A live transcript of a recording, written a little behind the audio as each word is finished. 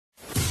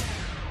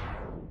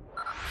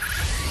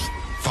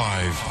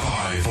5,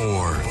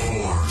 4,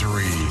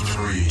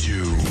 3,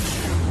 2,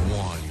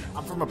 1.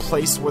 I'm from a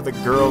place where the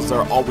girls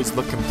are always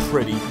looking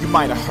pretty. You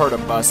might have heard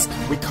of us.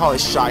 We call it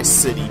Shy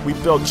City. We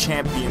build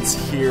champions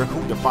here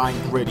who define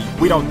gritty.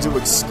 We don't do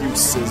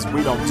excuses.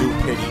 We don't do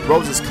pity.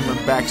 Rose is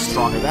coming back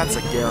stronger. That's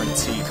a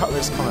guarantee.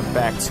 Cutler's coming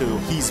back too.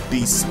 He's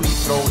beastly.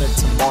 Throwing it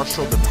to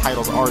Marshall. The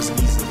title's ours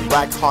easily.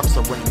 Blackhawks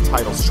are winning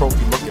titles.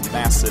 Trophy looking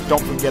massive.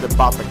 Don't forget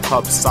about the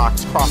Cubs,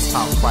 Sox,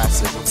 Crosstown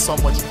Classic. With so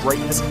much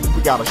greatness,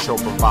 we gotta show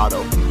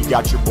bravado. You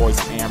got your boys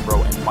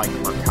Ambro and Mike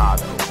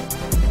Mercado.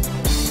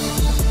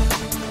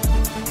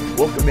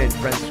 Welcome in,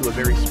 friends, to a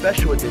very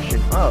special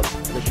edition of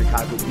the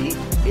Chicago Beat.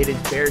 It is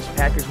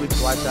Bears-Packers week,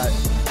 so I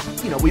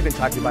thought, we've been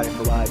talking about it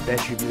for a while. I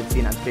bet you've even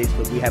seen on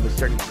Facebook. We have a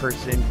certain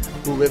person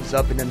who lives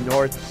up in the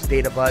north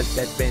state of us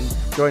that's been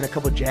throwing a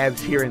couple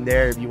jabs here and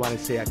there, if you want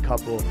to say a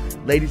couple.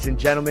 Ladies and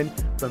gentlemen,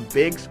 from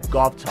Bigg's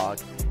Golf Talk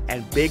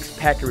and Bigg's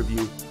Packer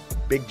Review,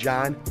 Bigg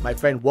Jon, my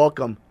friend,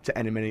 welcome to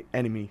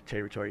enemy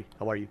territory.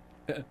 How are you?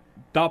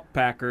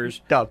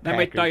 Packers. Let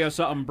me tell you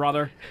something,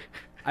 brother.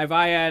 If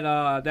I had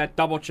that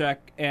double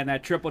check and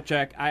that triple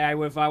check,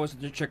 if I was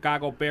the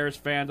Chicago Bears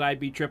fans, I'd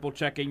be triple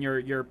checking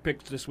your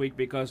picks this week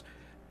because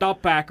the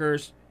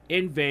Packers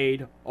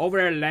invade over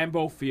at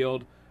Lambeau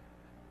Field.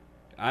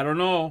 I don't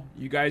know.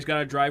 You guys got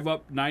to drive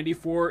up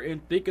 94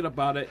 and thinking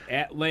about it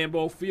at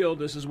Lambeau Field.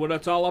 This is what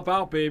it's all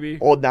about, baby.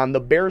 Hold on. The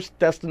Bears'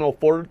 intestinal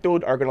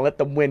fortitude are going to let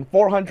them win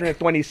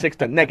 426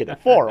 to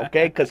 -4,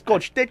 okay? Because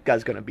Coach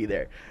Ditka's going to be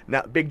there.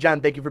 Now, Bigg Jon,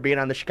 thank you for being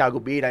on the Chicago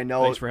Beat. I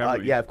know. Thanks for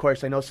having me. Yeah, of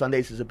course. I know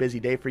Sundays is a busy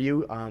day for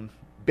you.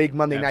 Big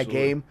Monday night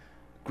game.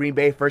 Green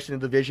Bay first in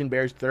the division,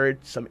 Bears third.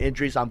 Some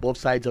injuries on both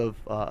sides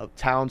of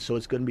town, so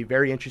it's going to be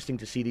very interesting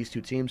to see these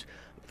two teams.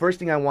 First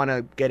thing I want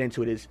to get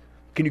into it is,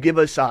 can you give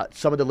us,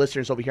 some of the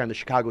listeners over here on the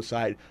Chicago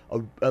side,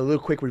 a little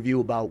quick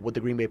review about what the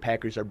Green Bay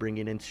Packers are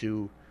bringing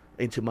into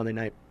Monday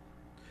night?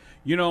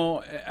 You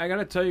know, I got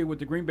to tell you, with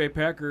the Green Bay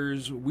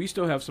Packers, we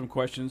still have some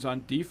questions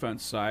on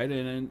defense side.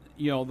 And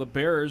the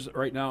Bears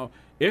right now,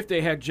 if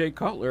they had Jay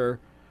Cutler,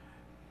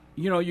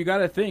 you got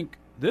to think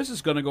this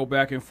is going to go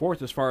back and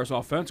forth as far as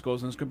offense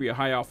goes, and it's going to be a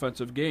high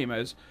offensive game,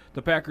 as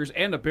the Packers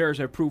and the Bears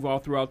have proved all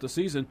throughout the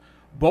season.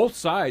 Both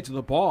sides of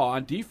the ball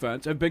on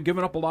defense have been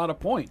giving up a lot of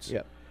points.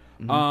 Yeah.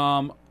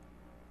 Mm-hmm.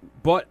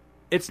 But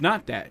it's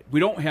not that. We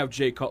don't have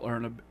Jay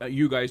Cutler,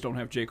 you guys don't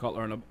have Jay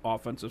Cutler on the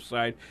offensive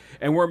side,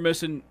 and we're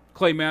missing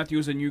Clay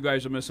Matthews, and you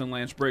guys are missing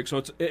Lance Briggs.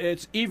 So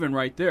it's even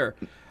right there.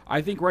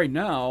 I think right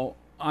now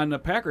on the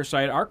Packers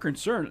side, our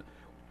concern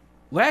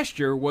last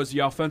year was the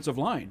offensive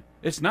line.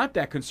 It's not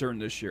that concern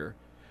this year.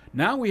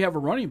 Now we have a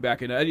running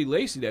back in Eddie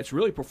Lacy that's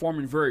really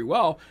performing very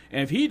well,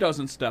 and if he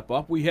doesn't step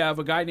up, we have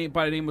a guy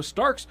by the name of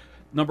Starks,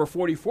 number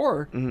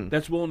 44,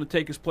 that's willing to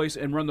take his place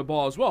and run the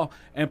ball as well.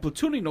 And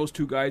platooning those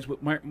two guys,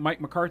 what Mike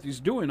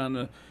McCarthy's doing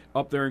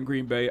up there in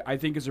Green Bay, I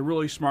think is a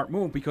really smart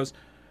move, because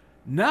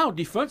now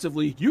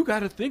defensively, you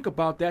got to think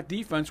about that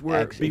defense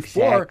where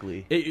before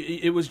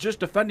it was just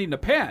defending the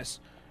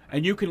pass.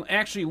 And you can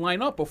actually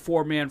line up a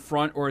 4-man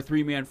front or a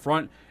 3-man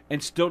front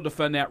and still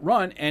defend that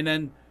run, and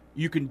then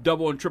you can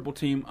double and triple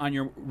team on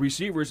your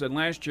receivers. And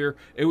last year,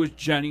 it was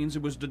Jennings,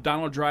 it was the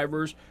Donald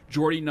Drivers,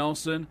 Jordy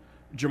Nelson,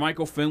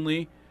 Jermichael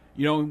Finley.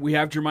 We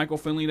have Jermichael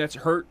Finley that's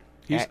hurt.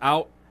 He's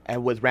out.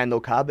 And with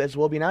Randall Cobb as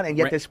well being out. And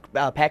yet this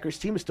Packers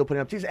team is still putting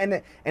up teams.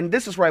 And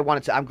this is where I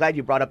wanted to – I'm glad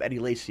you brought up Eddie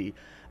Lacy.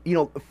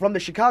 From the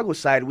Chicago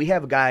side, we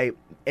have a guy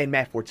in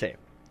Matt Forte,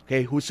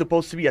 okay, who's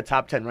supposed to be a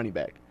top 10 running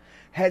back.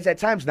 Has at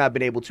times not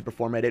been able to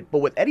perform at it. But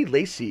with Eddie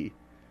Lacy,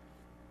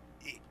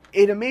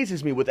 it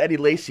amazes me with Eddie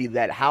Lacy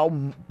that how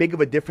big of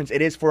a difference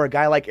it is for a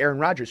guy like Aaron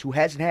Rodgers, who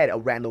hasn't had a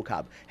Randall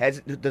Cobb,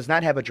 does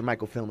not have a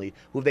Jermichael Finley,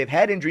 who they've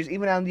had injuries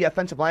even on the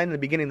offensive line in the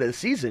beginning of the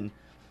season.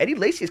 Eddie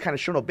Lacy has kind of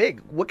shown up big.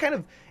 What kind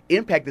of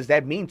impact does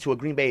that mean to a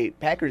Green Bay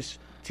Packers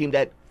team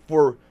that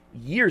for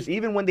years,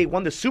 even when they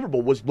won the Super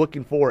Bowl, was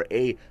looking for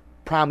a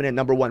prominent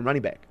number one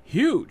running back?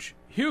 Huge.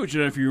 And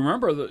if you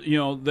remember,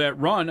 that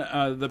run,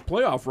 the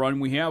playoff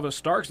run, we have a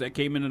Starks that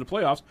came into the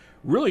playoffs.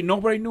 Really,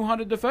 nobody knew how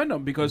to defend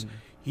him because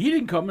he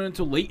didn't come in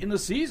until late in the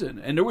season,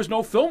 and there was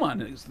no film on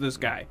this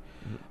guy.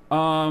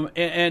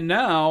 And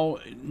now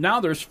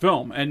there's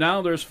film, and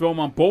now there's film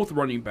on both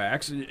running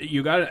backs.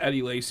 You got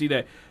Eddie Lacy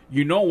that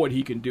what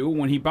he can do.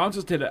 When he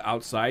bounces to the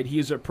outside, he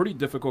is a pretty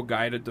difficult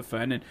guy to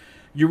defend, and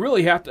you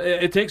really have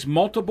to. It takes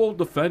multiple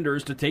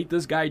defenders to take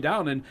this guy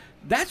down, and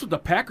that's what the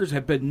Packers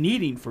have been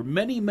needing for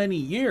many, many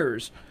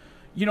years.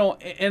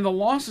 And the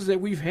losses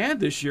that we've had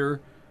this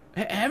year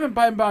haven't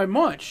been by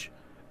much.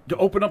 To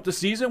open up the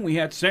season, we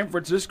had San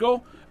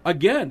Francisco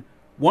again,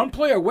 one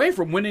play away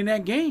from winning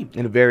that game,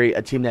 and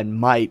a team that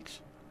might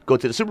go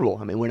to the Super Bowl.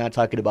 I mean, we're not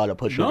talking about a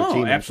pushover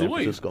team in San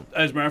Francisco.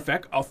 As a matter of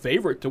fact, a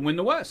favorite to win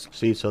the West.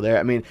 See, so there.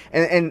 I mean,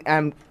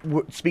 and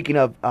speaking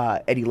of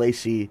Eddie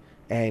Lacy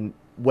and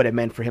what it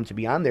meant for him to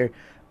be on there,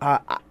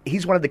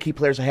 he's one of the key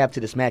players I have to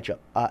this matchup,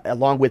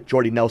 along with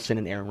Jordy Nelson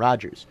and Aaron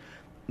Rodgers.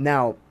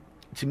 Now,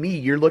 to me,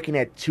 you're looking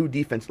at two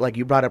defenses, like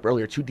you brought up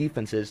earlier, two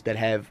defenses that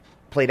have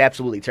played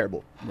absolutely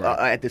terrible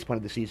at this point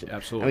of the season.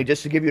 Absolutely. I mean,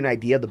 just to give you an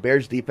idea, the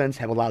Bears defense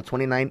have allowed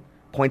 29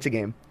 points a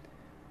game,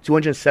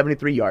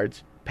 273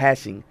 yards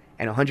passing,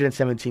 and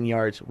 117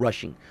 yards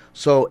rushing.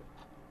 So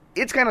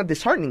it's kind of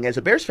disheartening as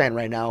a Bears fan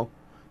right now,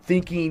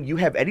 thinking you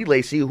have Eddie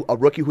Lacy, a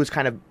rookie who's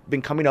kind of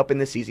been coming up in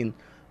this season,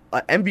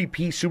 an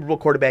MVP Super Bowl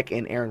quarterback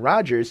in Aaron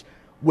Rodgers,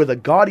 with a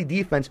gaudy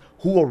defense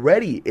who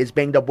already is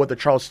banged up with a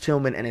Charles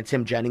Tillman and a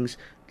Tim Jennings.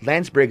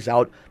 Lance Briggs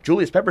out.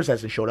 Julius Peppers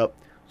hasn't showed up.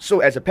 So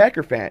as a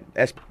Packer fan,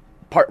 as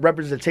part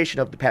representation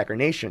of the Packer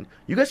Nation,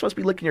 you guys must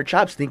be licking your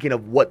chops thinking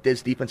of what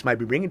this defense might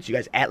be bringing to you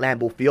guys at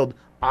Lambeau Field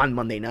on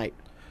Monday night.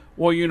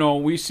 Well,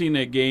 we've seen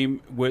that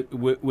game with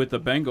the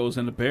Bengals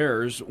and the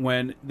Bears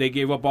when they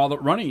gave up all the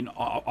running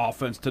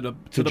offense to the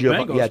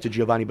Bengals. Yeah, to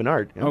Giovanni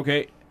Bernard. Yeah.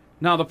 Okay.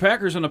 Now, the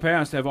Packers in the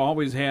past have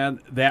always had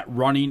that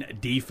running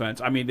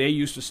defense. I mean, they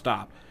used to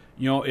stop,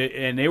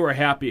 and they were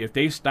happy if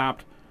they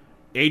stopped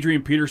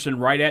Adrian Peterson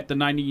right at the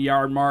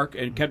 90-yard mark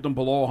and kept them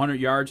below 100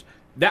 yards.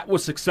 That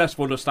was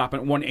successful to stop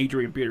at one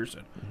Adrian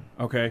Peterson.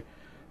 Okay.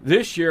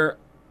 This year,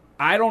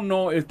 I don't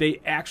know if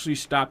they actually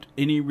stopped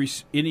any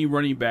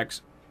running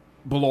backs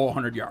below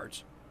 100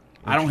 yards.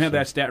 I don't have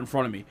that stat in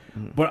front of me.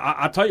 But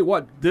I'll tell you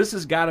what, this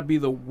has got to be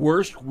the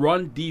worst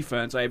run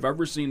defense I've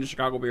ever seen the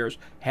Chicago Bears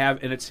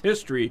have in its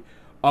history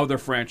of their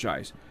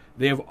franchise.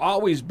 They have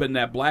always been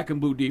that black and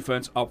blue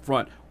defense up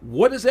front.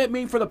 What does that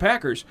mean for the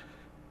Packers?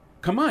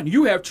 Come on,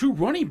 you have two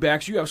running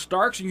backs. You have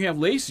Starks and you have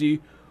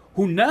Lacy,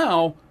 who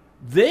now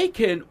they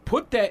can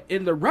put that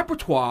in the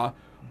repertoire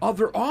of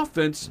their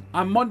offense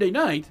on Monday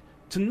night,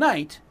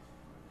 tonight,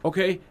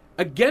 okay,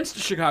 against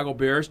the Chicago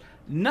Bears.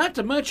 Not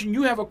to mention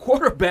you have a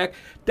quarterback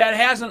that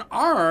has an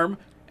arm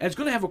and is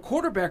going to have a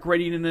quarterback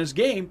rating in this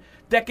game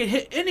that can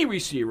hit any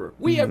receiver.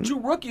 We have two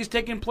rookies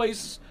taking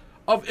place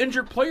of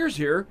injured players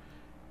here,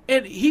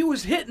 and he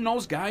was hitting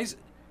those guys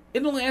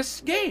in the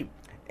last game.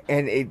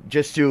 And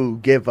just to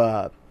give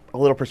a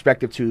little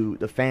perspective to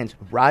the fans,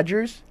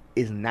 Rodgers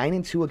is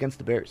 9-2 against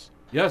the Bears.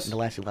 Yes. In the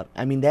last 11.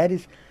 I mean, that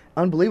is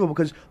unbelievable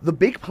because the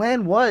big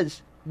plan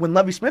was when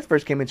Lovie Smith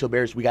first came into the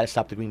Bears, we got to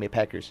stop the Green Bay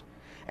Packers.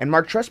 And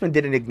Mark Trestman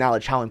didn't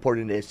acknowledge how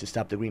important it is to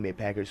stop the Green Bay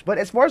Packers. But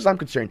as far as I'm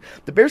concerned,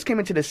 the Bears came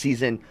into the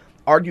season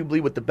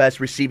arguably with the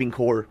best receiving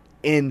core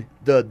in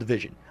the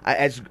division.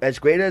 As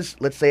great as,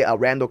 let's say, a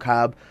Randall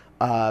Cobb,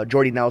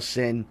 Jordy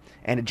Nelson,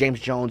 and a James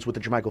Jones with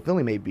the Jermichael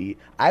Finley may be,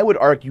 I would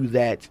argue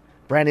that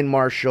Brandon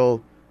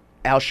Marshall,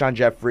 Alshon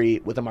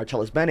Jeffrey with a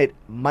Martellus Bennett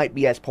might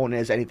be as potent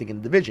as anything in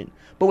the division.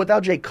 But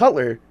without Jay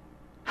Cutler,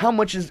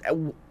 what is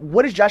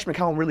Josh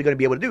McCown really going to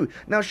be able to do?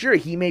 Now, sure,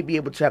 he may be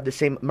able to have the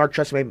same, Mark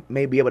Trestman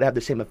may be able to have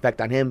the same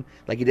effect on him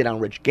like he did on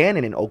Rich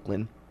Gannon in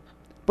Oakland.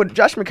 But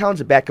Josh McCown's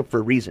a backup for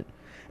a reason.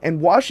 And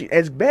Washington,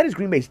 as bad as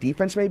Green Bay's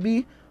defense may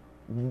be,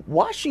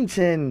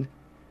 Washington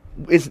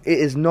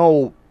is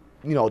no,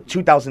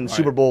 2000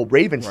 Super Bowl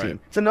Ravens team.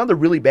 It's another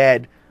really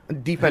bad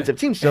defensive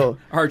team. So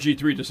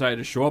RG3 decided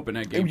to show up in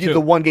that game too.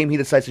 The one game he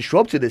decides to show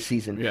up to this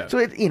season. Yeah.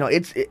 So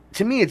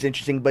to me it's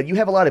interesting, but you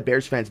have a lot of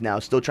Bears fans now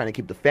still trying to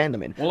keep the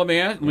fandom in. Well,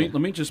 let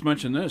me just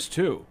mention this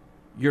too.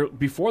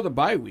 Before the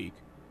bye week,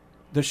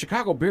 the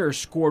Chicago Bears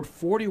scored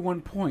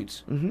 41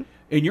 points in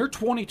your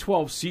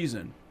 2012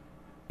 season.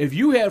 If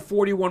you had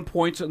 41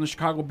 points in the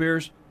Chicago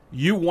Bears,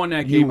 you won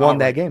that game. You won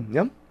that game.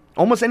 Yeah.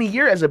 Almost any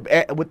year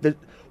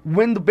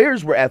when the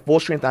Bears were at full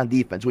strength on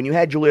defense, when you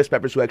had Julius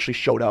Peppers who actually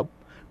showed up.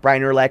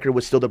 Brian Urlacher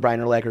was still the Brian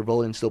Urlacher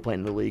role and still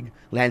playing in the league.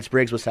 Lance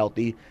Briggs was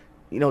healthy.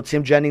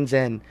 Tim Jennings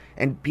and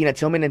Peanut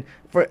Tillman. And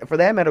for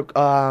that matter,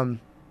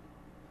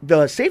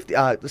 the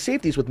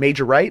safeties with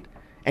Major Wright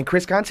and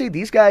Chris Conte,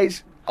 these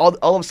guys all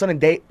of a sudden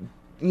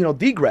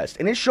degressed.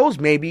 And it shows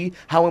maybe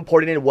how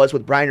important it was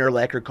with Brian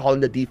Urlacher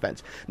calling the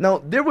defense.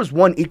 Now, there was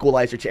one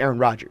equalizer to Aaron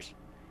Rodgers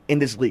in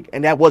this league,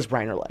 and that was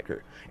Brian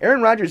Urlacher.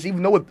 Aaron Rodgers,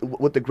 even though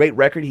with the great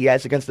record he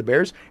has against the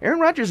Bears,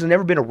 Aaron Rodgers has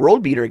never been a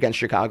world beater against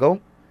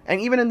Chicago. And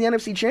even in the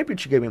NFC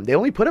Championship game, they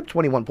only put up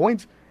 21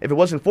 points. If it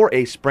wasn't for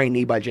a sprained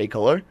knee by Jay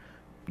Cutler,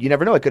 you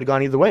never know. It could have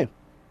gone either way.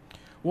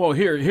 Well,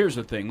 here's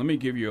the thing. Let me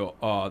give you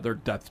their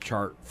depth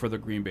chart for the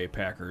Green Bay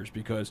Packers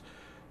because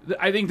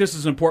I think this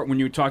is important when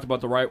you talked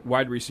about the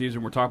wide receivers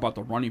and we're talking about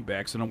the running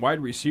backs. And the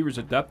wide receivers,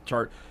 a depth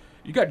chart,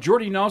 you got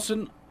Jordy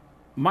Nelson,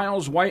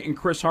 Miles White, and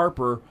Chris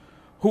Harper,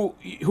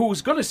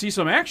 who's going to see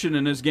some action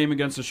in this game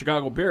against the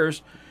Chicago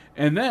Bears.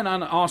 And then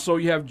also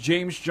you have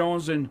James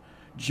Jones and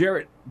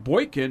Jarrett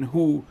Boykin,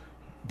 who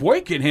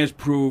Boykin has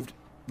proved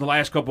the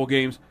last couple of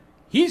games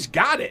he's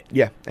got it.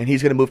 Yeah, and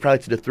he's going to move probably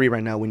to the 3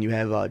 right now when you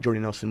have Jordy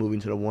Nelson moving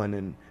to the 1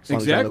 and as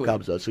long as Randall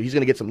Cobb's does. So he's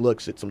going to get some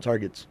looks at some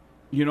targets.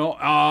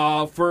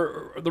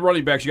 For the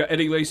running backs, you got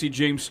Eddie Lacy,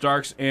 James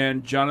Starks,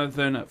 and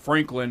Jonathan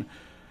Franklin.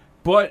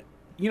 But,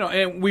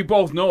 and we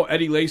both know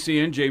Eddie Lacy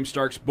and James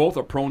Starks both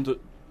are prone to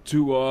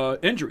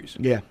injuries.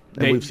 Yeah,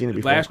 we've seen it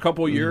before. Last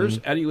couple of years,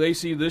 Eddie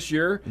Lacy this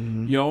year,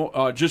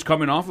 just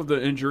coming off of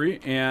the injury,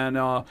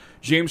 and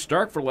James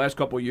Stark for the last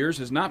couple of years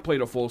has not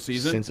played a full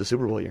season since the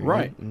Super Bowl year.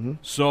 Right.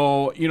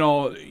 So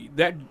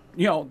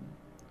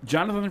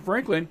Jonathan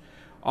Franklin.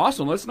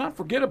 Also, let's not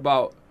forget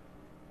about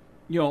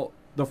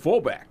the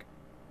fullback.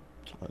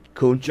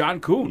 Kuhn. John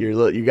Kuhn.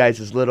 You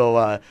guys'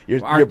 little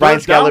your Our Brian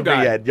third down Scalabrine.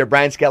 guy. Yeah, your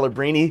Brian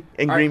Scalabrine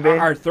in Green Bay.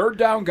 Our third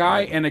down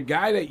guy and a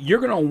guy that you're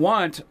going to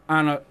want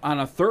on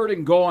a third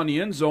and goal on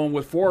the end zone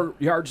with 4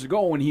 yards to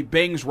go when he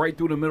bangs right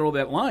through the middle of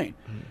that line.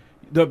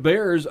 The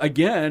Bears,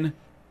 again,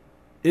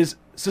 is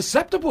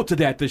susceptible to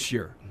that this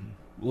year.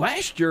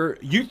 Last year,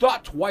 you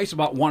thought twice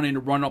about wanting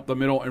to run up the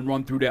middle and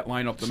run through that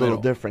line up the It's middle. a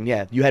little different,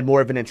 yeah. You had more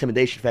of an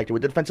intimidation factor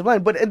with the defensive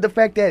line, but the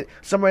fact that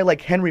somebody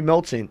like Henry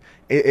Milton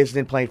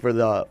isn't playing for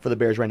the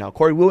Bears right now,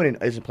 Corey Wooden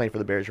isn't playing for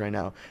the Bears right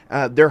now.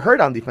 They're hurt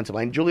on the defensive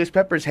line. Julius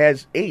Peppers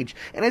has age,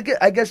 and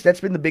I guess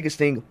that's been the biggest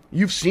thing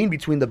you've seen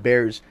between the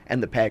Bears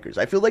and the Packers.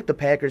 I feel like the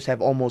Packers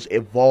have almost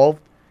evolved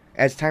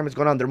as time has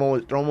gone on.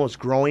 They're almost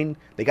growing.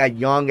 They got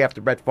young after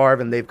Brett Favre,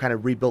 and they've kind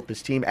of rebuilt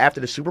this team after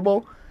the Super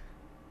Bowl.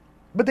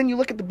 But then you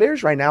look at the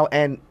Bears right now,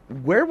 and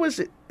where was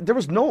it? There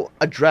was no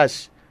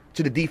address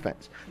to the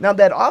defense. Now,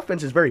 that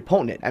offense is very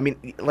potent. I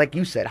mean, like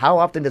you said, how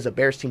often does a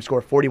Bears team score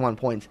 41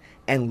 points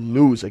and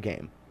lose a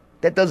game?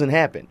 That doesn't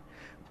happen.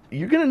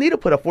 You're going to need to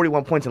put up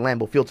 41 points in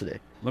Lambeau Field today.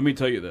 Let me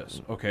tell you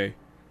this, okay?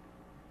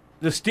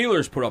 The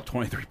Steelers put up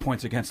 23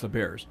 points against the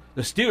Bears.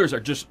 The Steelers are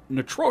just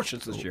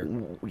atrocious this year.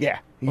 Yeah.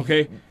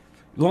 Okay?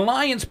 The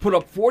Lions put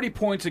up 40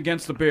 points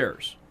against the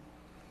Bears.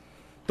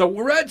 The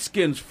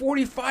Redskins,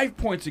 45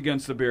 points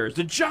against the Bears.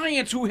 The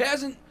Giants, who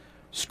hasn't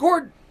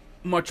scored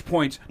much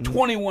points,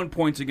 21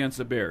 points against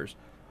the Bears.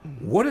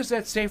 What does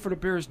that say for the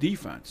Bears'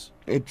 defense?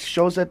 It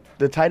shows that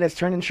the tide has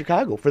turned in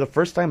Chicago. For the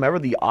first time ever,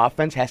 the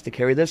offense has to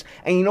carry this.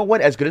 And you know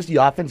what? As good as the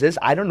offense is,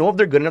 I don't know if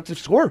they're good enough to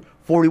score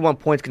 41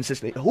 points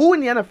consistently. Who in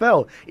the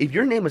NFL, if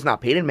your name is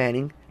not Peyton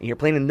Manning and you're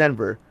playing in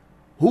Denver,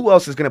 who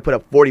else is going to put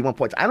up 41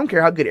 points? I don't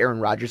care how good Aaron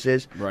Rodgers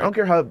is. Right. I don't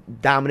care how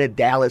dominant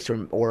Dallas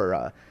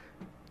or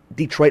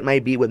Detroit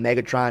might be with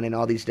Megatron and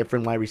all these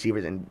different wide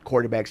receivers and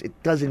quarterbacks. It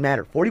doesn't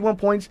matter. 41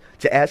 points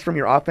to ask from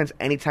your offense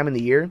any time in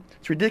the year,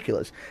 it's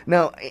ridiculous.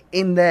 Now,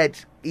 in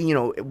that,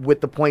 with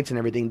the points and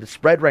everything, the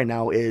spread right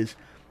now is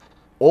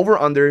over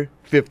under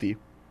 50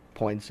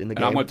 points in the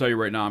game. And I'm going to tell you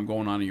right now, I'm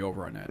going on the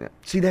over on that. Yeah.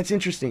 See, that's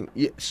interesting.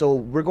 So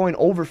we're going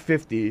over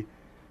 50.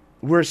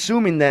 We're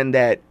assuming then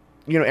that,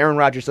 Aaron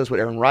Rodgers does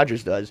what Aaron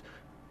Rodgers does,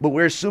 but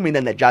we're assuming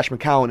then that Josh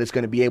McCown is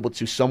going to be able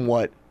to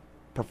somewhat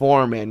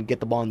perform and get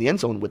the ball in the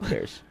end zone with the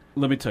Bears.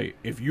 Let me tell you,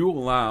 if you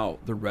allow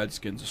the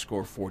Redskins to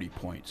score 40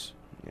 points,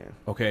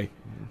 okay,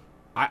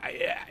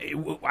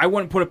 I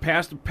wouldn't put it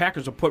past the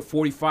Packers to put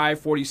 45,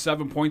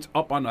 47 points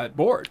up on that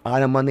board.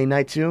 On a Monday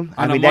night, too?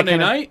 Monday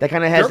night? That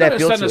kind of has that feel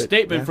to it. They're going to send a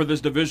statement for this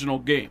divisional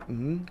game.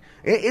 Mm-hmm.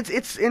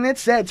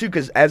 It's sad, too,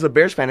 because as a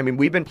Bears fan, I mean,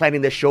 we've been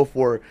planning this show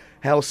for,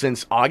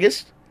 since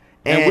August.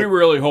 And we're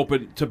really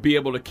hoping to be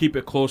able to keep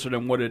it closer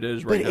than what it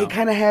is right now. But it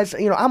kind of has,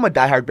 I'm a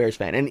diehard Bears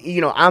fan. And,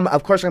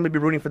 of course I'm going to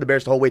be rooting for the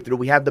Bears the whole way through.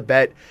 We have the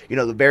bet,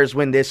 the Bears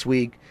win this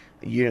week.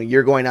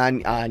 You're going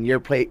on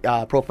your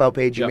profile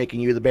page. You're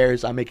making you the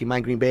Bears. I'm making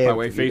mine Green Bay. By the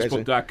way,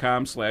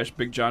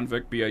 Facebook.com/Bigg Jon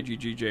Vic,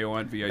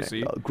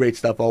 BIGGJONVIC. Great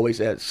stuff always.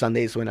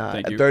 Sundays when,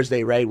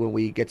 Thursday, right, when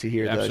we get to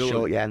hear the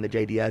show, and the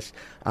JDS.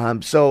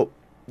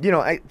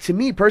 To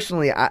me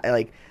personally,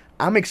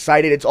 I'm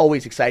excited. It's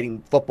always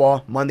exciting.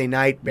 Football, Monday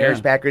night,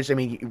 Bears, Packers. I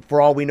mean,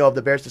 for all we know, if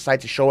the Bears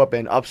decide to show up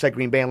and upset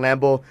Green Bay and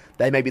Lambeau,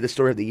 that may be the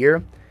story of the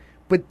year.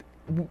 But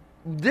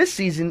this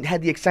season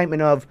had the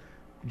excitement of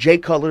Jay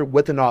Cutler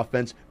with an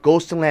offense,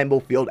 goes to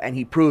Lambeau Field, and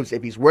he proves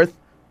if he's worth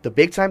the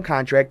big-time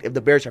contract, if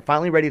the Bears are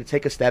finally ready to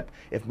take a step,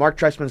 if Mark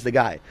Trestman's the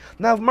guy.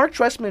 Now, if Mark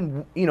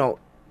Trestman,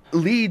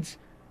 leads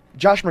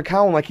Josh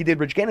McCown like he did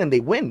Rich Gannon, and they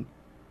win,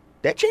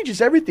 that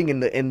changes everything in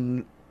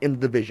the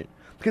division.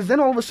 Because then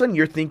all of a sudden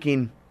you're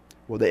thinking,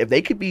 well, if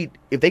they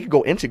could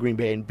go into Green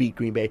Bay and beat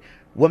Green Bay,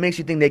 what makes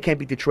you think they can't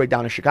beat Detroit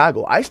down in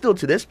Chicago? I still,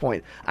 to this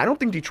point, I don't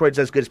think Detroit's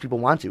as good as people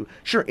want to.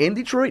 Sure, in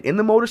Detroit, in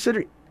the Motor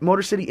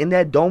City, in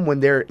that dome when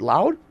they're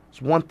loud,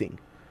 it's one thing.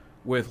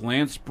 With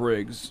Lance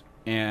Briggs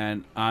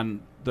and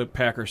on the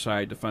Packer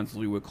side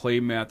defensively with Clay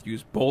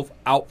Matthews both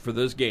out for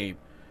this game,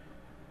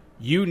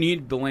 you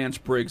need the Lance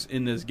Briggs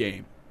in this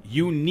game.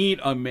 You need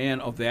a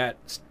man of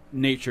that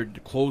nature to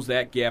close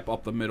that gap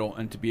up the middle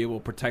and to be able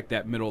to protect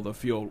that middle of the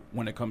field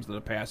when it comes to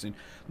the passing.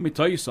 Let me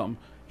tell you something.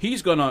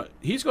 He's gonna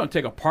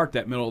take apart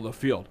that middle of the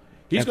field.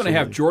 He's going to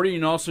have Jordy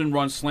Nelson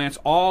run slants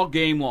all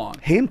game long.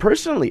 Him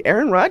personally,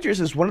 Aaron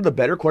Rodgers is one of the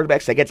better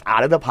quarterbacks that gets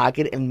out of the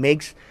pocket and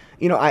makes.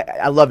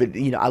 I love it.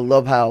 I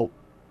love how,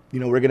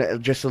 we're gonna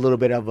just a little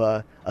bit of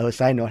a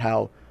side note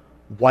how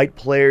white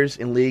players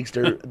in leagues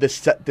they're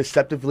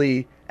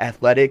deceptively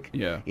athletic.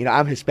 Yeah.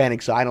 I'm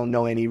Hispanic, so I don't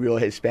know any real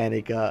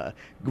Hispanic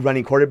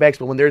running quarterbacks.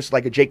 But when there's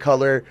like a Jay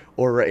Cutler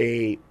or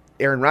a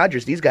Aaron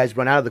Rodgers, these guys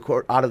run out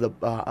of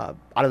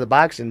the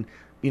box and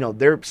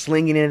they're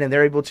slinging it and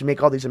they're able to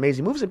make all these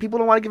amazing moves, and people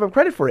don't want to give them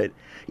credit for it.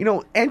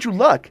 Andrew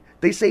Luck,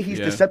 they say he's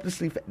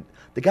deceptively.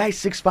 The guy's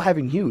 6'5"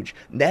 and huge.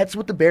 That's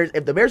what the Bears.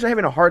 If the Bears are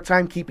having a hard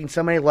time keeping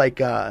somebody like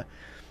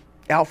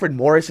Alfred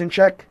Morris in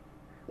check,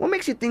 what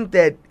makes you think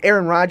that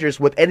Aaron Rodgers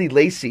with Eddie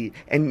Lacy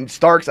and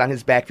Starks on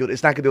his backfield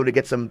is not going to be able to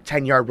get some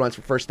 10-yard runs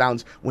for first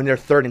downs when they're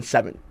 3rd and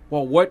 7?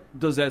 Well, what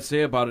does that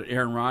say about it,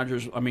 Aaron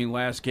Rodgers? I mean,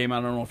 last game,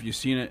 I don't know if you've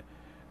seen it,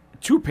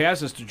 2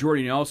 passes to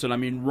Jordy Nelson. I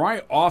mean,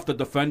 right off the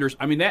defenders.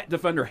 I mean, that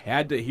defender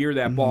had to hear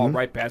that ball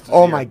right past his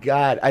ear. My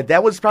God.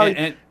 That was probably...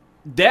 And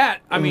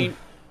that, I mean,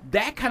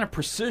 that kind of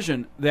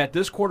precision that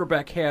this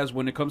quarterback has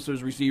when it comes to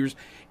his receivers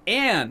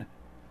and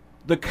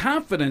the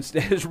confidence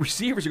that his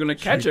receivers are going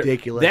to catch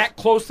ridiculous. It that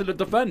close to the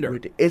defender.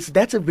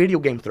 That's a video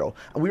game throw.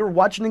 We were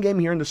watching the game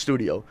here in the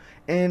studio,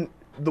 and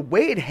the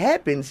way it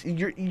happens,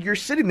 you're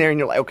sitting there and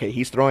you're like, okay,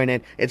 he's throwing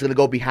it. It's going to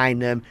go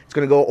behind him. It's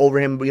going to go over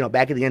him,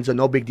 back at the end zone.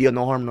 No big deal,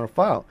 no harm, no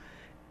foul.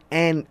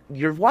 And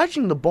you're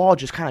watching the ball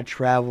just kind of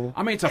travel.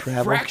 I mean, it's a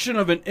fraction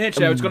of an inch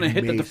that it's going to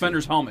hit the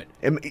defender's helmet.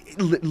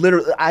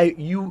 Literally,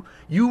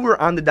 you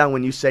were on the down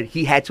when you said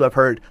he had to have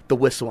heard the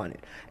whistle on it.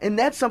 And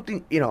that's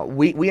something,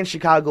 we in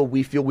Chicago,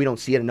 we feel we don't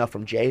see it enough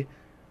from Jay.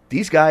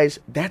 These guys,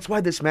 that's why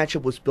this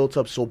matchup was built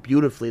up so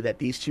beautifully, that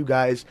these two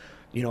guys,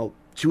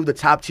 2 of the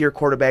top-tier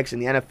quarterbacks in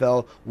the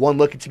NFL, one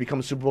looking to become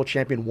a Super Bowl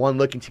champion, one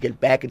looking to get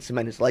back and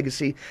cement his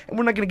legacy. And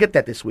we're not going to get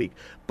that this week.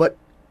 But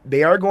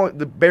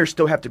the Bears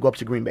still have to go up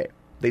to Green Bay.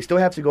 They still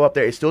have to go up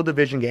there. It's still a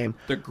division game.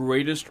 The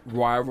greatest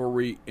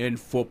rivalry in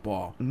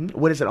football. Mm-hmm.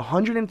 What is it,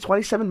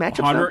 127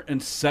 matchups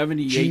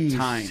 178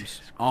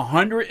 times.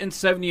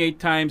 178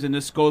 times, and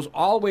this goes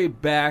all the way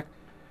back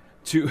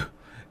to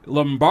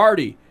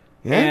Lombardi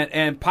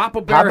and Papa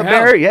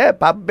Bear.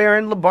 Papa Bear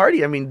and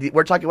Lombardi. I mean,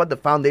 we're talking about the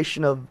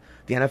foundation of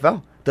the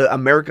NFL, the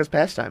America's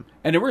pastime.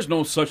 And there was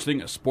no such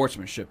thing as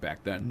sportsmanship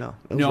back then. No.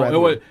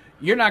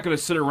 You're not going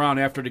to sit around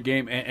after the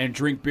game and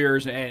drink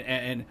beers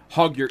and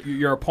hug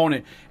your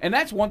opponent. And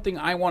that's one thing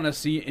I want to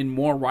see in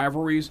more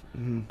rivalries.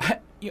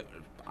 Mm-hmm.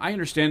 I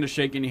understand the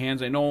shaking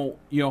hands. I know,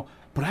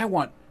 but I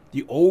want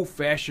the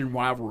old-fashioned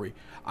rivalry.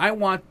 I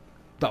want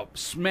the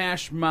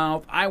smash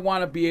mouth. I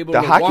want to be able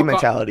to hockey walk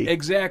mentality.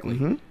 Exactly.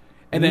 Mm-hmm.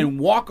 And then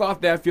walk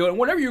off that field. And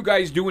whatever you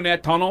guys do in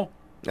that tunnel,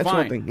 that's fine.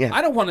 one thing, yeah.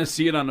 I don't want to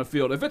see it on the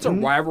field. If it's a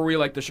rivalry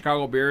like the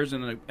Chicago Bears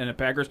and the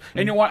Packers,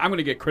 and you know what? I'm going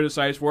to get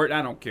criticized for it.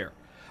 I don't care.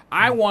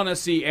 I want to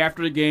see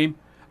after the game,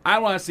 I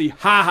want to see,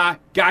 ha-ha,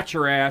 got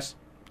your ass.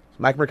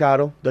 Mike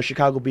Mercado, the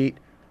Chicago Beat,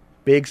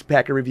 Bigg's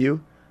Packer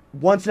Review.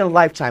 Once in a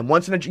lifetime.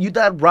 You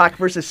thought Rock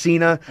versus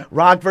Cena,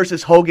 Rock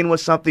versus Hogan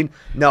was something.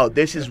 No,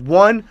 this is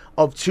one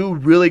of 2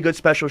 really good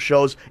special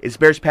shows. It's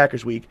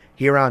Bears-Packers week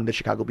here on the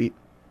Chicago Beat.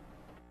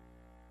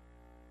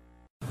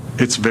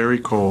 It's very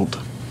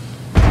cold.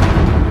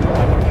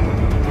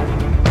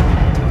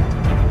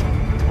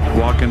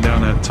 Walking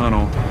down that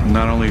tunnel,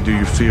 not only do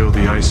you feel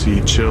the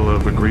icy chill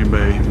of a Green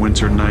Bay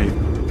winter night,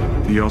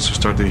 you also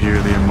start to hear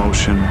the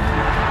emotion.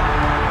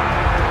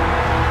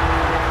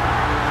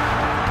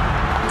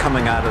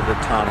 Coming out of the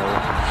tunnel,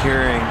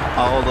 hearing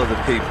all of the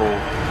people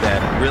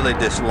that really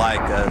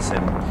dislike us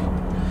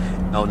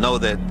and know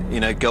that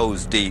it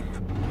goes deep.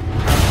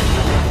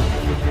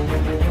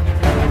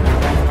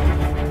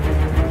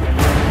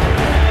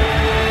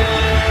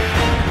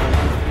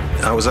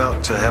 I was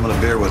out having a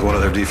beer with one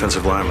of their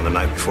defensive linemen the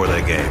night before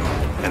that game,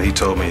 and he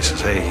told me, he says,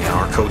 hey,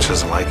 our coach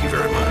doesn't like you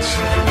very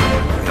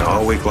much.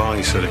 All week long,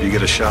 he said, if you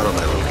get a shot on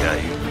that little guy,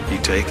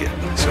 you take it.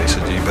 So he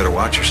said, you better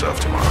watch yourself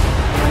tomorrow.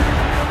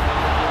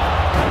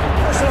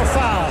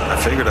 I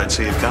figured I'd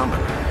see it coming.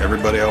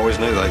 Everybody always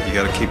knew, you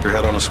got to keep your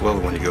head on a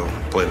swivel when you go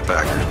play the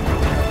Packers.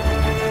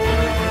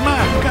 My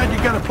God,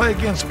 you got to play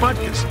against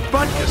Butkus.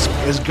 Butkus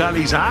has got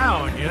his eye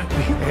on you,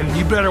 and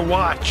you better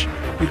watch,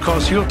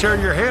 because he'll tear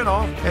your head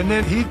off, and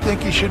then he'd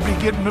think he should be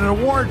getting an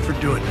award for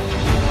doing it.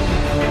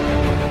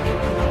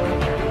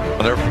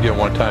 I'll never forget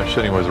one time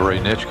sitting with Ray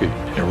Nitschke,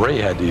 and Ray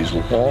had these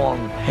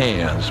long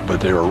hands, but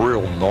they were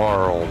real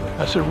gnarled.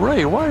 I said,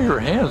 Ray, why are your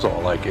hands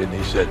all like it? And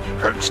he said,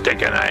 from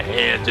sticking our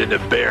hands in the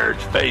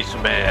Bears' face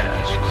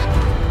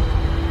masks.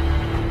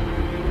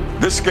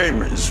 This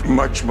game is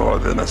much more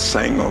than a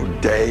single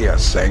day, a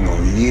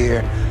single year.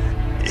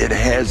 It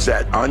has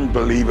that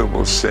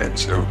unbelievable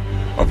sense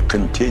of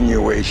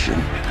continuation,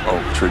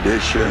 of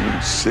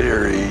tradition,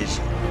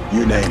 series,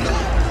 you name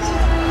it.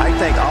 I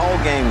think all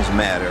games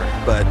matter,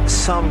 but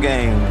some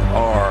games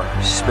are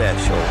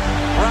special.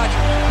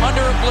 Rodgers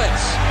under a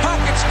blitz,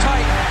 pockets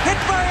tight, hit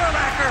by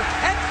Urlacher,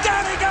 and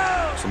down he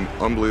goes! Some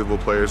unbelievable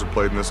players have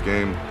played in this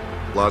game.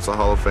 Lots of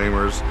Hall of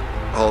Famers,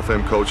 Hall of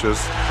Fame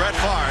coaches. Brett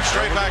Favre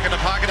straight back in the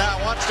pocket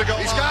now, wants to go.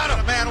 He's got him.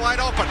 A man wide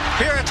open.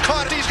 Here it's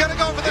caught. He's going to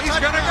go for the touchdown.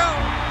 He's going to go.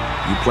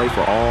 You play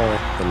for all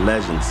the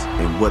legends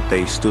and what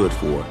they stood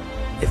for.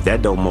 If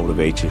that don't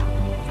motivate you,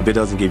 if it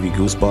doesn't give you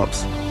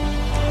goosebumps,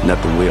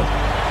 nothing will.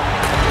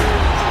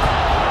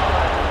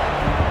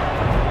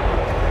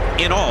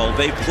 In all,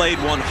 they've played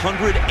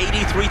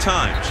 183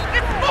 times.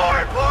 It's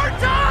more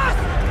important to us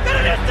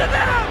than it is to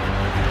them!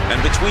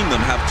 And between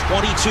them have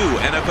 22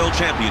 NFL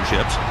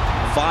championships,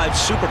 5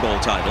 Super Bowl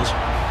titles,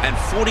 and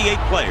 48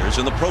 players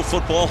in the Pro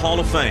Football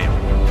Hall of Fame.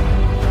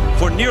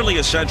 For nearly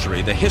a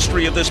century, the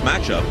history of this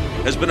matchup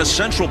has been a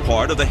central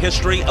part of the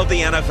history of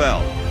the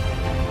NFL.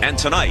 And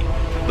tonight,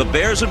 the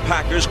Bears and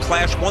Packers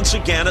clash once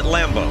again at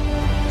Lambeau,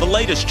 the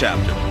latest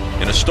chapter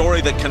in a story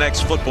that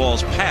connects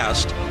football's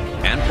past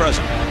and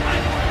present.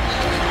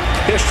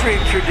 History,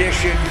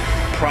 tradition,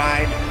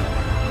 pride,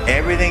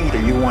 everything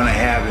that you want to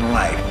have in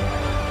life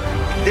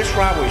this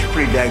rivalry is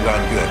pretty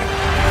daggone good.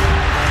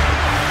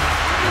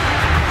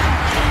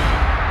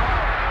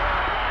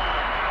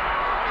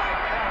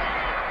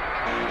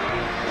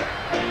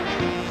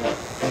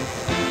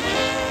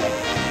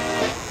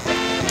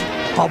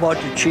 How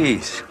about the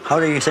cheese? How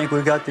do you think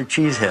we got the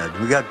cheese head?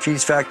 We got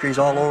cheese factories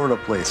all over the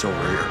place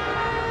over here.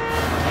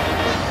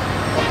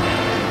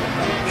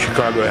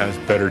 Chicago has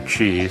better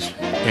cheese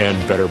and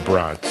better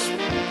brats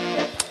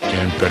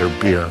and better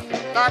beer.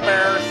 The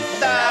Bears.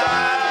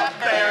 The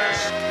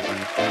Bears.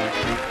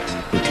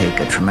 We take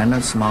a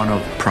tremendous amount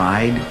of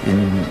pride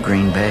in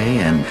Green Bay,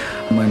 and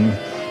when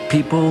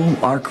people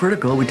are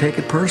critical, we take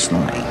it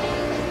personally.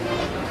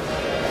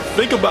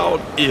 Think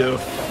about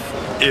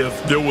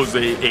if there was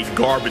a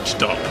garbage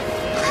dump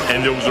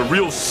and there was a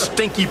real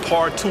stinky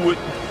part to it,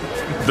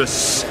 the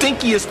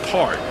stinkiest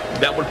part,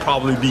 that would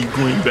probably be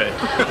Green Bay.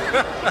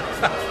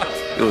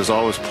 It was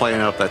always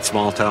playing up that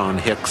small town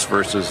Hicks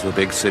versus the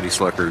big city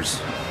Slickers,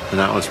 and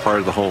that was part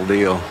of the whole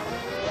deal.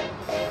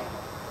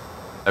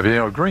 I mean, you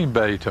know, Green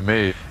Bay to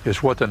me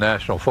is what the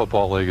National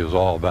Football League is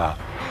all about.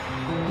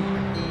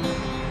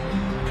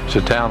 It's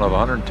a town of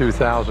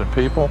 102,000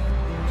 people.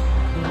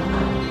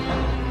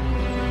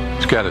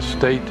 It's got a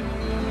state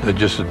that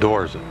just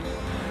adores it.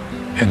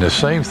 And the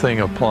same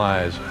thing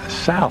applies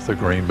south of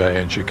Green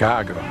Bay in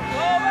Chicago.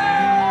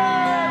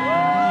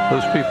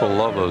 Those people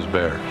love those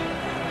Bears.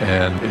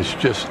 And it's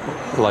just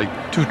like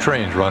two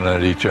trains running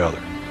at each other.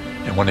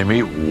 And when they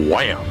meet,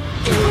 wham!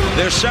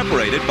 They're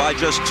separated by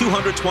just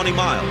 220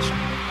 miles,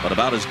 but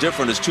about as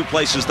different as two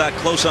places that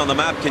close on the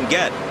map can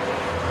get.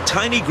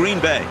 Tiny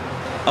Green Bay,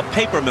 a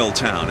paper mill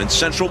town in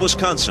central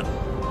Wisconsin,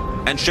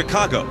 and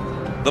Chicago,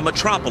 the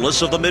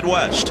metropolis of the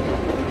Midwest,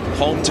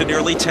 home to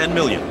nearly 10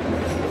 million.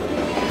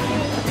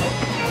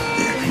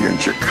 If you're in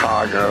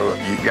Chicago,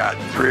 you got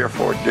 3 or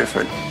 4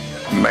 different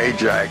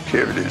major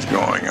activities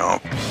going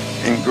on.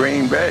 In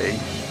Green Bay,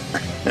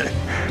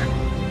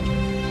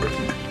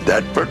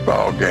 that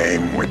football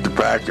game with the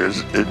Packers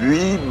is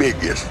the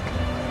biggest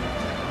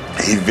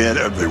event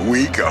of the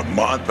week or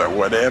month or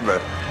whatever.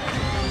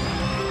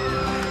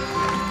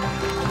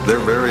 They're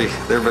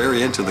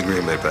very into the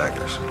Green Bay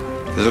Packers.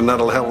 There's not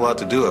a hell of a lot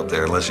to do up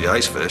there unless you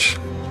ice fish.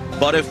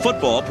 But if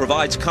football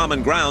provides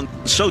common ground,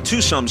 so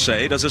too some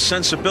say does a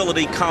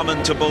sensibility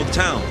common to both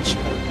towns.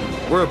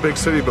 We're a big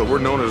city, but we're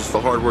known as the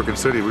hard-working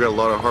city. We got a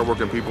lot of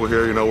hard-working people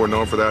here. You know, we're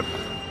known for that.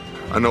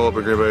 I know up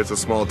in Green Bay it's a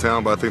small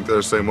town, but I think they're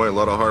the same way. A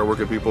lot of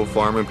hard-working people,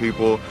 farming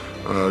people,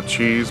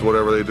 cheese,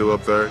 whatever they do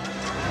up there.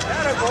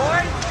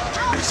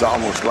 It's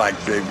almost like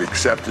they've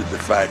accepted the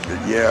fact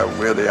that, yeah,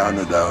 we're the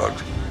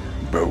underdogs,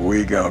 but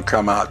we're going to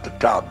come out the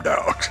top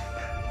dogs.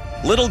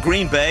 Little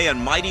Green Bay and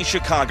mighty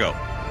Chicago.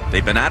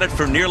 They've been at it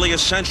for nearly a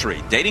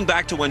century, dating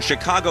back to when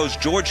Chicago's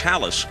George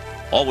Halas,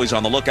 always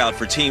on the lookout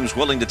for teams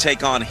willing to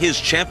take on his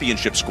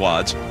championship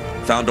squads,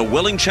 found a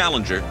willing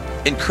challenger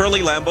in Curly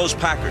Lambeau's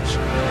Packers.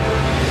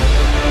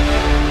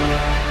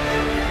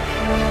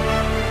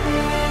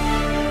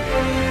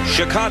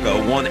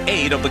 Chicago won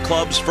 8 of the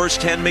club's first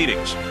 10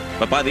 meetings,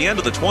 but by the end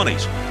of the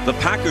 20s, the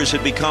Packers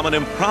had become an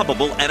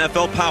improbable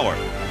NFL power,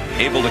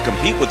 able to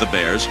compete with the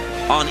Bears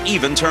on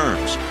even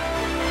terms.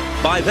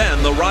 By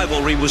then, the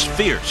rivalry was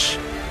fierce,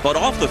 but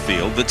off the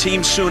field, the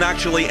teams soon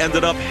actually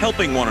ended up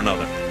helping one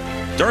another.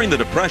 During the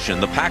Depression,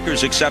 the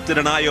Packers accepted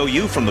an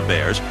IOU from the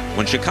Bears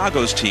when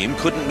Chicago's team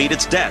couldn't meet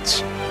its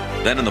debts.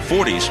 Then in the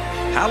 40s,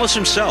 Halas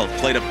himself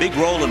played a big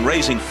role in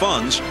raising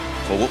funds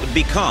for what would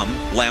become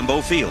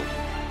Lambeau Field.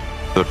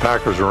 The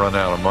Packers were running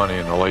out of money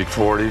in the late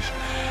 40s,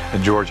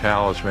 and George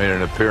Halas made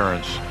an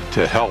appearance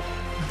to help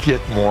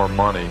get more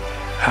money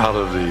out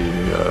of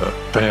the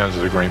fans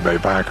of the Green Bay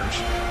Packers.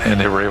 And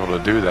they were able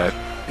to do that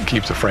and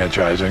keep the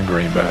franchise in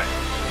Green Bay.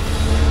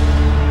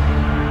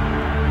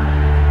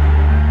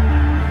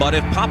 But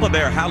if Papa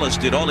Bear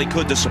Halas did all he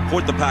could to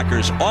support the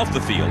Packers off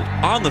the field,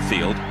 on the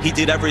field, he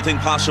did everything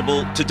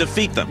possible to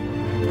defeat them.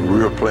 We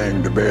were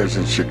playing the Bears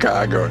in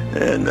Chicago,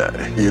 and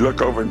you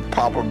look over and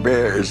Papa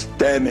Bear is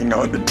standing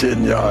on the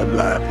 10-yard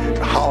line,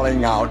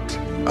 hollering out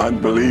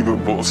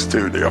unbelievables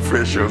to the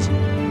officials.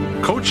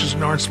 Coaches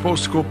aren't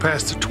supposed to go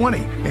past the 20.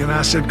 And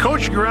I said,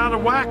 Coach, you're out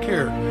of whack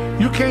here.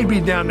 You can't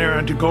be down there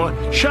and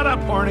go, shut up,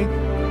 Horning.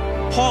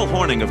 Paul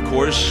Horning, of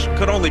course,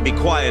 could only be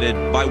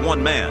quieted by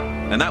one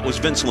man, and that was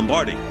Vince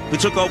Lombardi, who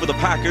took over the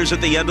Packers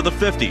at the end of the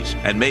 50s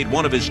and made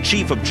one of his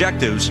chief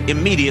objectives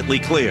immediately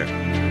clear.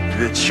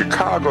 The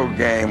Chicago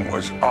game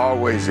was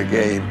always a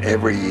game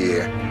every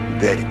year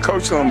that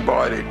Coach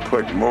Lombardi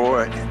put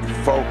more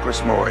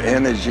focus, more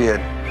energy in,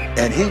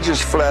 and he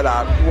just flat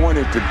out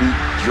wanted to beat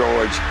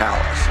George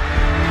Halas.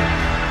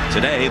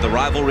 Today, the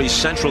rivalry's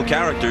central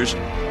characters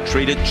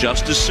treat it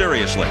just as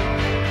seriously.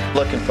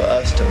 Looking for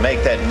us to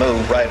make that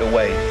move right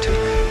away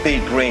to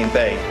beat Green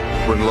Bay.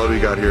 When Lovey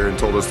got here and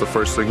told us the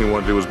first thing he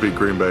wanted to do was beat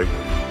Green Bay,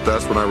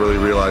 that's when I really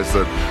realized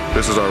that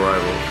this is our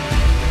rival.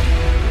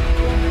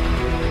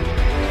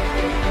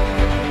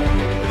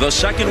 The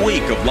second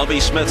week of Lovie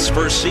Smith's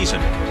first season,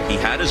 he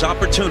had his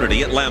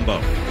opportunity at Lambeau.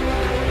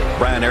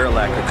 Brian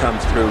Urlacher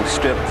comes through,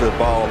 stripped the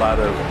ball out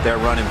of their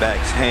running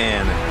back's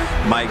hand,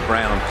 Mike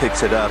Brown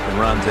picks it up and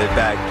runs it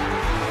back.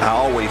 I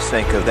always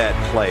think of that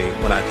play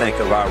when I think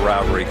of our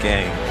rivalry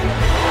game.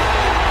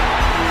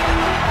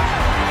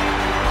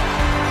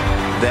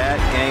 That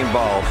game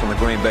ball from the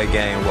Green Bay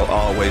game will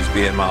always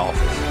be in my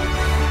office.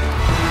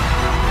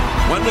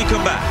 When we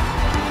come back,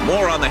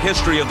 more on the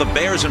history of the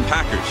Bears and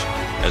Packers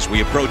as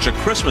we approach a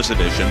Christmas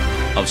edition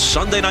of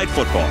Sunday Night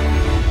Football.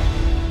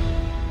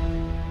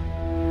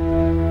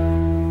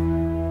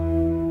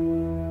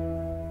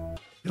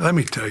 Let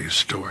me tell you a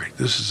story.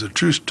 This is a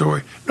true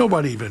story.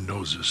 Nobody even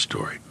knows this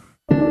story.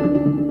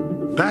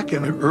 Back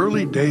in the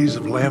early days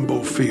of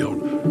Lambeau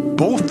Field,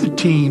 both the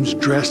teams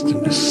dressed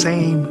in the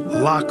same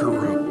locker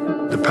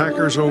room. The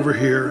Packers over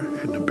here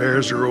and the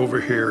Bears are over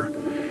here,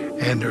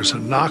 and there's a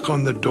knock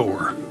on the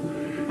door,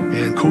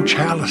 and Coach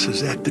Hallis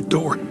is at the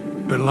door.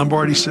 But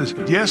Lombardi says,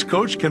 "Yes,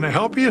 Coach, can I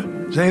help you?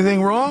 Is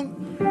anything wrong?"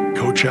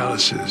 Coach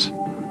Hallis says,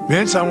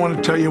 "Vince, I want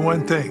to tell you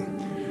one thing.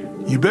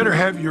 You better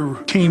have your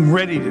team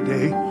ready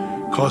today,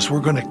 because we're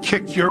going to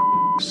kick your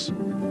ass."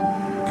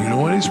 You know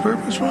what his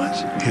purpose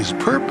was? His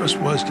purpose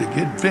was to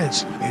get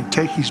Vince and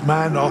take his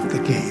mind off the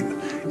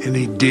game, and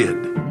he did.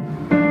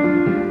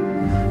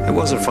 It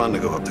wasn't fun to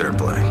go up there and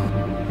play.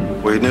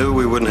 We knew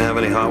we wouldn't have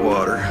any hot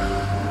water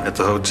at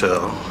the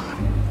hotel,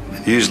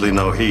 usually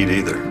no heat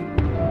either.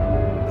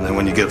 And then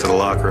when you get to the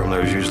locker room,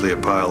 there's usually a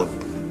pile of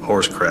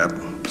horse crap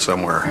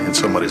somewhere in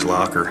somebody's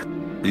locker,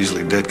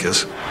 usually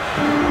Ditka's.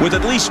 With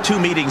at least 2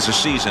 meetings a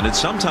season, it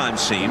sometimes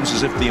seems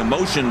as if the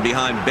emotion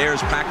behind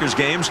Bears-Packers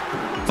games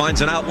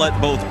finds an outlet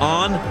both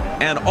on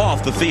and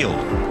off the field.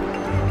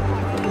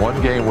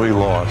 One game we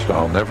lost,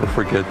 I'll never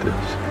forget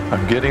this.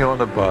 I'm getting on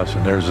the bus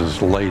and there's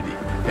this lady,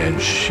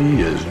 and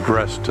she is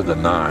dressed to the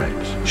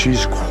nines.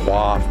 She's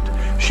coiffed,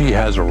 she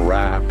has a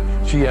wrap,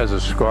 she has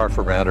a scarf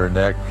around her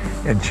neck,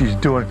 and she's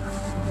doing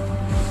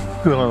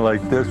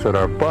like this at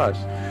our bus,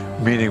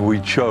 meaning we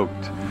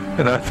choked.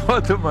 And I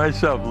thought to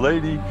myself,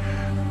 lady,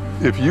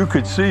 if you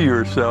could see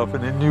yourself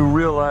and then you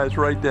realize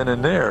right then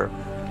and there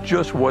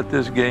just what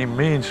this game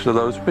means to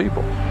those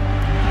people.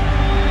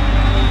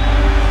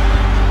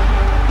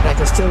 I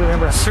can still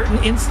remember certain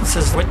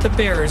instances with the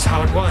Bears,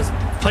 how it was.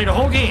 Played a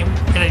whole game,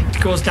 and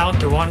it goes down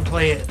to one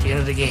play at the end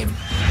of the game.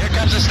 Here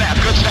comes the snap.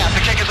 Good snap. The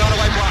kick is all the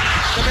way blocked.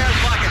 The Bears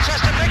block it.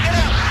 Chester picked it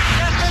up.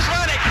 Chester's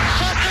running.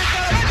 Chester's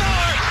going to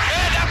score.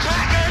 And the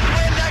Packers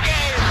win the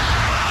game.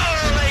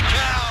 Holy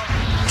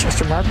cow.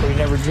 Chester Marco, we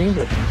never dreamed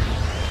it.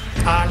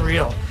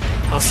 Unreal.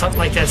 How something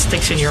like that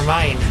sticks in your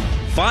mind.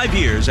 5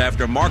 years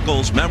after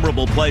Markle's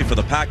memorable play for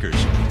the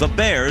Packers, the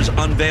Bears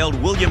unveiled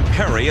William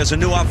Perry as a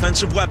new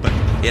offensive weapon.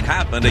 It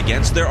happened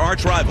against their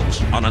arch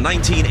rivals on a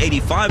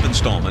 1985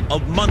 installment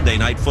of Monday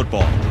Night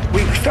Football.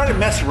 We started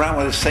messing around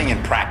with this thing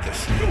in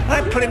practice.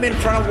 I put him in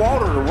front of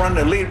Walter to run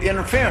the lead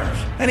interference,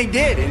 and he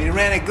did, and he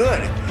ran it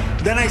good.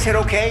 Then I said,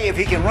 okay, if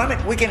he can run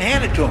it, we can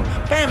hand it to him.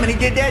 Bam, and he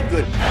did that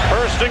good.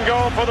 First and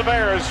goal for the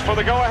Bears for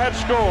the go-ahead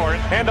score.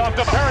 Hand off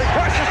to Perry,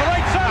 crushes the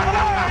right side of the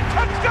line,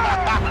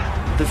 touchdown!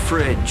 The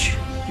fridge,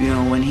 you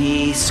know, when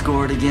he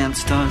scored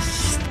against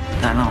us,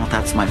 I don't know,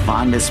 that's my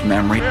fondest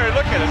memory. Here,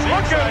 look at us.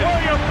 Look at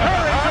William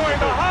Perry doing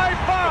the high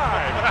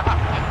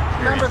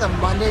five. Remember the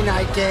Monday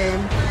night game?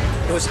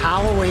 It was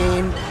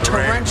Halloween,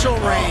 torrential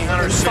rain.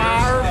 And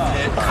Favre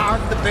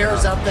carved the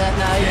Bears up that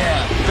night.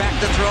 Yeah. Back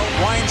to throw,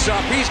 winds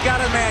up. He's got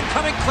a man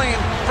coming clean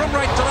from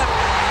right to left.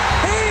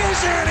 He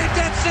is there and he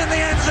gets in the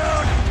end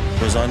zone.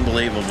 It was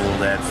unbelievable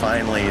that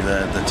finally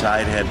the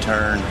tide had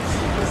turned.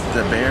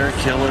 The Bear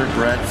killer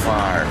Brett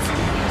Favre.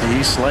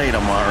 He slayed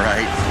him all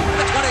right.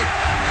 20,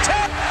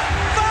 10,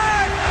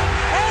 5,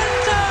 end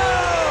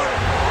zone!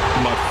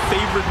 My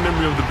favorite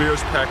memory of the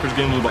Bears-Packers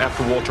game was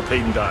after Walter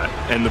Payton died.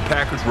 And the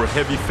Packers were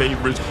heavy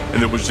favorites,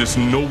 and there was just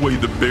no way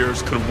the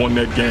Bears could have won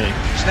that game.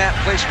 Snap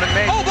placement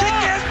made. Oh, kick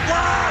is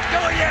blocked!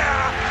 Oh,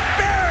 yeah!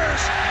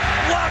 Bears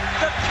block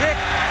the kick!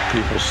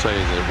 People say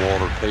that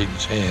Walter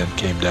Payton's hand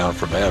came down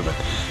from heaven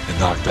and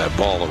knocked that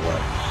ball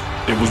away.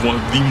 It was one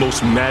of the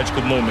most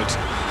magical moments.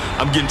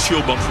 I'm getting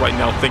chill bumps right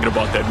now thinking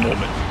about that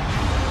moment.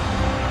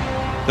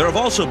 There have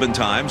also been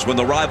times when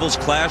the rivals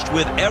clashed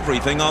with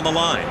everything on the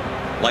line,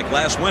 like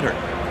last winter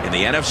in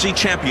the NFC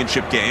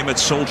Championship game at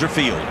Soldier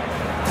Field.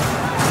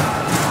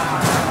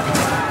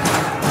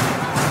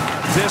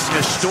 This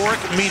historic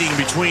meeting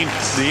between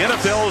the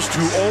NFL's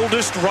 2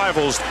 oldest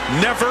rivals,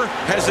 never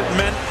has it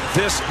meant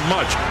this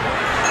much.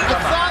 I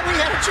thought we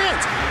had a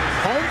chance.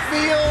 Home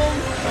field,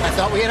 I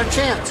thought we had a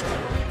chance.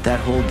 That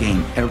whole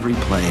game, every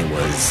play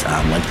was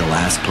like the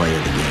last play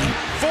of the game.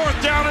 4th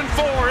down and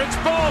 4. It's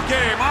ball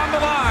game on the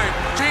line.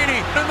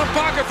 Genie in the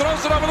pocket,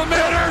 throws it over the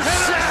middle.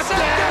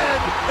 Intercepted!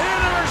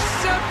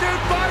 Intercepted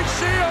by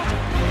Shields.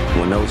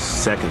 When those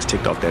seconds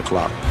ticked off that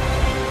clock,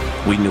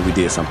 we knew we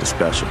did something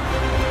special.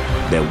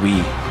 That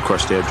we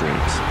crushed their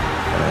dreams.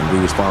 And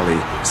we was finally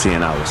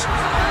seeing ours.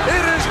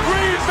 It is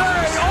Green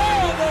Bay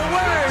all the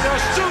way to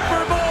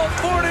Super Bowl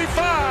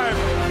 45.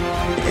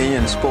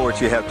 In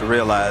sports, you have to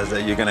realize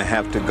that you're going to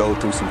have to go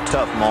through some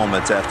tough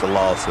moments after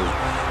losses.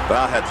 But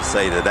I have to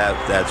say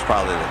that's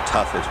probably the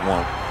toughest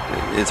one.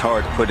 It's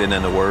hard to put it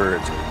into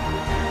words.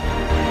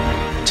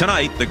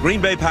 Tonight, the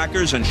Green Bay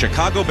Packers and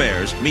Chicago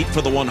Bears meet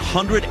for the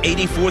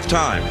 184th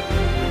time,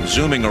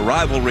 resuming a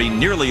rivalry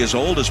nearly as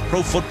old as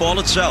pro football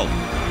itself,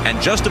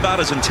 and just about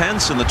as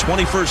intense in the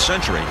 21st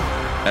century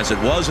as it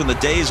was in the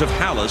days of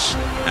Hallis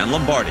and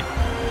Lombardi.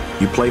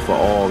 You play for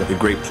all the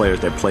great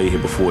players that played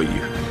here before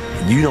you.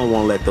 You don't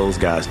want to let those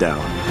guys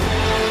down.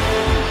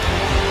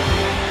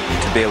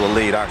 To be able to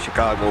lead our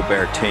Chicago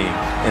Bear team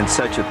in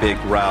such a big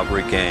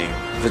rivalry game,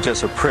 it's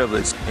just a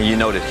privilege, and you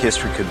know that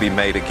history could be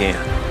made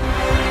again.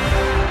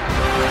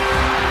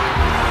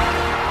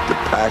 The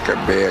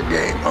Packer-Bear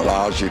game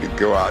allows you to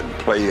go out and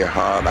play your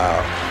heart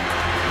out,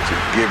 to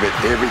give it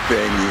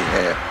everything you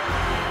have.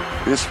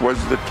 This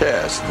was the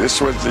test, this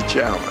was the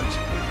challenge,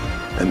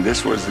 and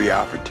this was the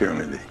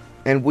opportunity.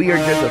 And we are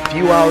just a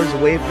few hours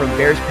away from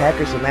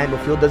Bears-Packers and Lambeau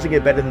Field. Doesn't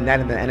get better than that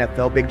in the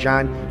NFL, Bigg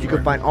Jon. You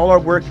can find all our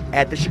work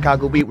at the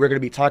Chicago Beat. We're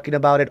going to be talking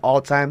about it all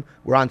the time.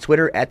 We're on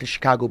Twitter at the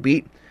Chicago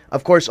Beat.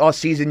 Of course, all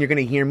season you're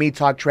going to hear me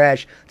talk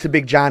trash to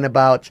Bigg Jon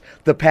about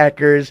the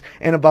Packers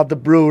and about the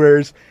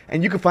Brewers.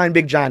 And you can find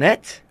Bigg Jon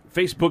at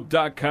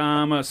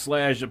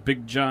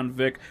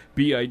Facebook.com/BiggJonVic,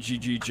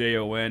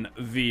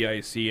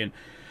 BiggJonVic. And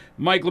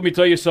Mike, let me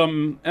tell you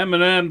something.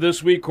 Eminem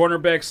this week,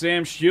 cornerback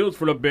Sam Shields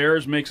for the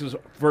Bears makes his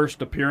first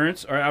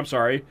appearance. Or I'm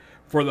sorry,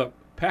 for the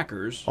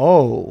Packers.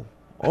 Oh,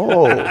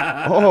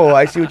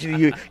 I see what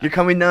you're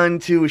coming down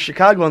to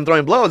Chicago and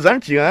throwing blows,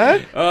 aren't you, huh?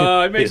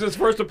 He makes his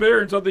first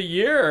appearance of the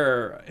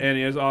year, and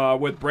he is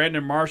with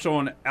Brandon Marshall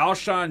and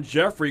Alshon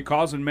Jeffrey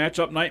causing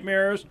matchup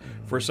nightmares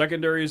for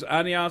secondaries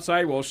on the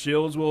outside, while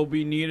Shields will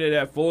be needed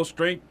at full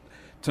strength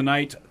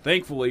tonight.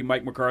 Thankfully,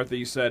 Mike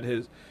McCarthy said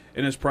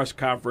in his press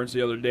conference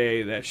the other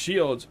day that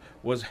Shields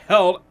was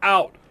held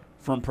out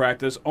from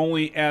practice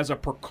only as a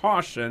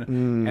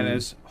precaution and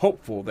is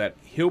hopeful that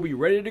he'll be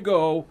ready to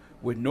go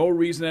with no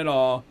reason at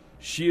all.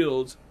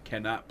 Shields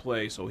cannot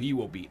play, so he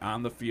will be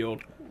on the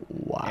field.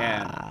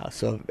 Wow.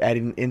 So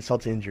adding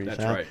insult to injuries.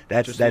 That's huh? right.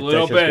 That's Just a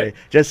little bit. Great.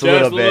 Just a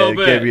little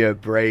bit. Give me a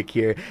break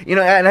here. You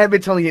know, and I've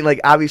been telling you, like,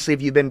 obviously,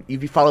 if you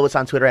follow us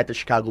on Twitter at the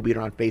Chicago Beat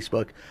or on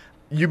Facebook,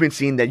 you've been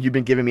seeing that you've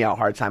been giving me a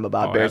hard time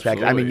about Bears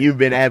Packers. I mean, you've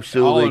been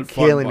absolutely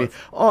killing me.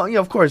 Oh, you know,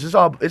 of course,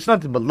 it's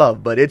nothing but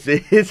love, but it's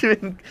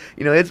been,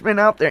 you know, it's been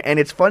out there, and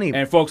it's funny.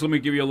 And folks, let me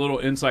give you a little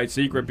inside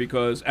secret,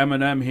 because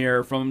Eminem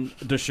here from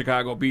the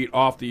Chicago Beat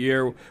off the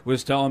air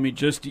was telling me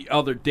just the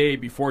other day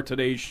before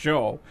today's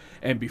show,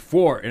 and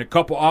before in a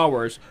couple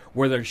hours,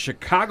 where the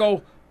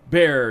Chicago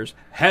Bears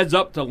heads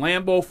up to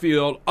Lambeau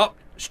Field, up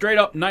straight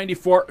up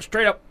 94,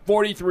 straight up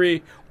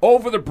 43,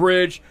 over the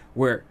bridge,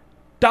 where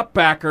the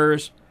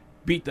Packers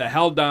beat the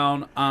hell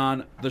down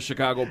on the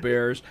Chicago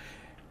Bears.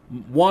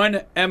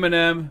 One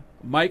Eminem,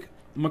 Mike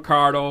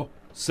Mercado,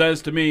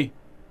 says to me,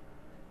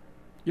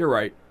 "You're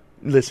right."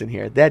 Listen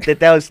here, that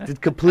was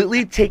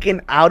completely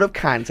taken out of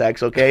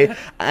context. Okay,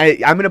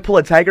 I'm gonna pull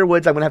a Tiger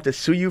Woods. I'm gonna have to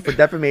sue you for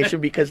defamation,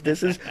 because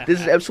this is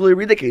absolutely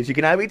ridiculous. You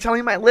cannot be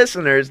telling my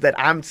listeners that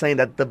I'm saying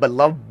that the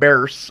beloved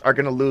Bears are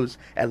gonna lose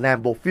at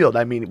Lambeau Field.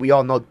 I mean, we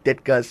all know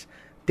Ditka's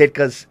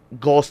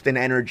ghost and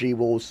energy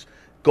will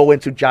go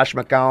into Josh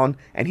McCown,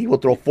 and he will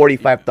throw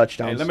 45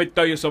 touchdowns. Hey, let me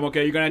tell you something,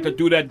 okay? You're going to have to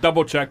do that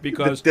double check,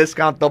 because... The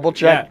discount double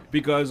check? Yeah,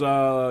 because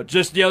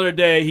just the other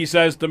day, he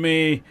says to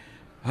me,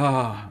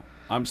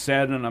 I'm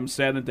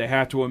saddened to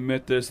have to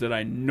admit this, that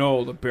I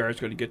know the Bears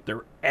are going to get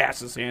their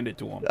asses handed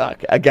to them.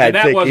 Again, and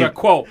that was a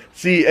quote.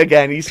 See,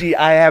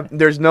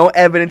 there's no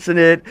evidence in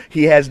it.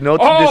 He has no...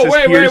 Oh, this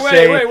is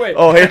hearsay. Wait.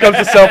 Oh, here comes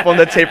the cell phone,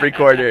 the tape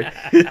recorder.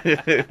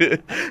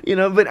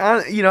 But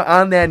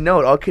on that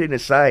note, all kidding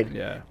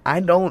aside,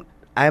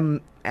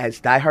 I'm as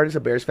diehard as a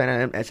Bears fan.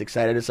 I am as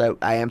excited as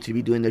I am to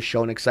be doing this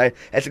show, and as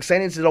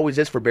exciting as it always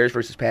is for Bears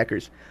versus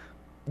Packers.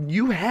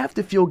 You have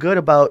to feel good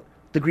about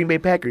the Green Bay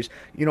Packers.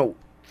 You know,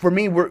 for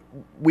me,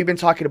 we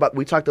talked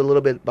a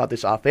little bit about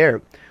this off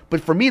air,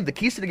 but for me, the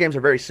keys to the games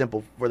are very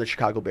simple for the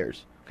Chicago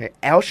Bears. Okay,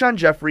 Alshon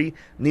Jeffrey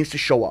needs to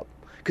show up,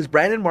 because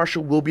Brandon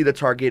Marshall will be the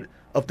target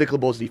of Dick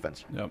LeBeau's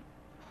defense. Yep,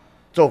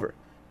 it's over.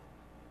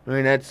 I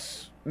mean,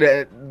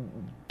 the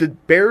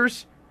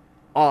Bears'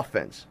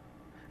 offense,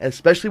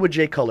 especially with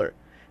Jay Cutler,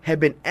 have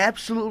been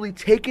absolutely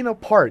taken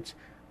apart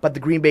by the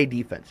Green Bay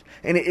defense.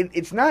 And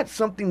it's not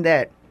something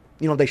that,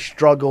 you know, they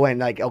struggle and,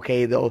 like,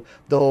 okay, they'll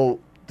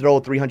throw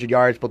 300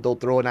 yards, but they'll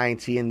throw an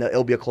INT and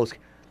it'll be a close.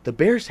 The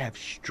Bears have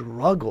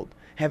struggled,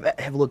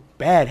 have looked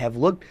bad, have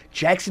looked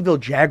Jacksonville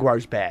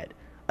Jaguars bad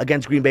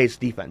against Green Bay's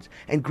defense.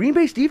 And Green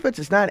Bay's defense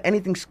is not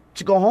anything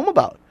to go home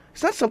about.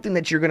 It's not something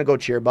that you're going to go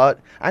cheer about.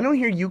 I don't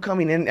hear you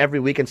coming in every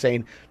week and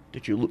saying,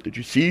 Did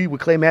you see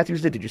what Clay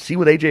Matthews did? Did you see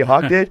what A.J.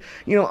 Hawk did?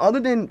 You know, other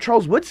than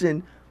Charles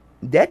Woodson,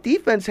 that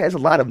defense has a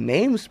lot of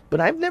names,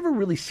 but I've never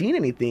really seen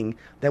anything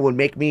that would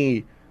make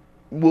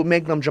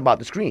them jump out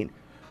the screen.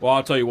 Well,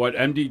 I'll tell you what,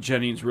 M.D.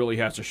 Jennings really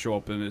has to show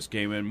up in this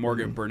game, and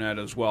Morgan Burnett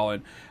as well.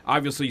 And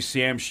obviously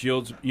Sam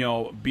Shields, you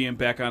know, being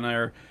back on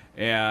there.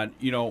 And,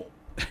 you know,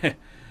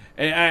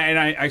 and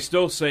I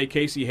still say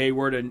Casey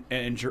Hayward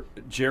and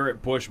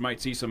Jarrett Bush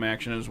might see some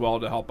action as well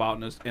to help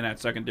out in that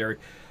secondary.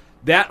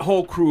 that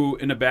whole crew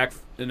in the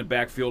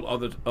backfield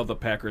of the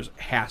Packers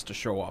has to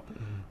show up.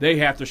 They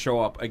have to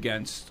show up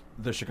against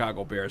the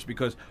Chicago Bears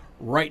because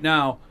right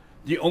now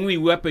the only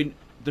weapon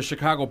the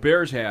Chicago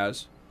Bears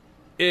has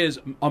is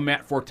a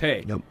Matt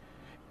Forte. Yep.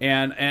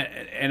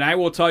 And I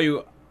will tell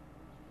you,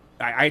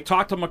 I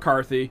talked to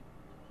McCarthy.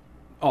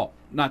 Oh,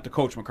 not the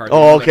coach McCarthy.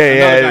 Oh,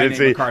 okay,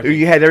 McCarthy.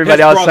 You had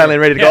everybody else silent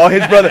ready to go. Oh,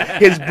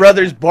 his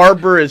brother's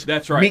barber is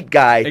That's right. meat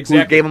guy Exactly.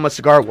 who gave him a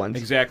cigar once.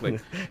 Exactly.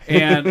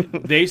 And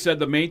they said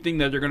the main thing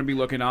that they're going to be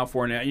looking out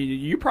for, and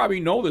you probably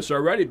know this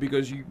already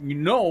because you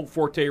know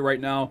Forte right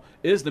now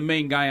is the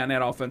main guy on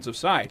that offensive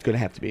side. It's going to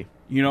have to be.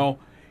 You know,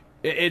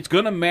 it's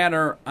going to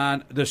matter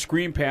on the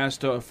screen pass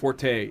to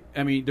Forte.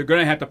 I mean, they're going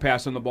to have to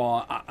pass on the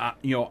ball, out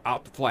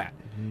the flat.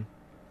 Mm-hmm.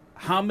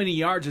 How many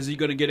yards is he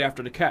going to get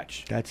after the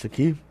catch? That's the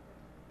key.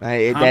 How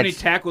many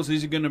tackles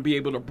is he going to be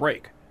able to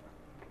break?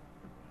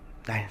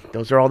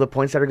 Those are all the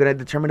points that are going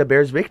to determine the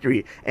Bears'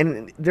 victory.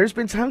 And there's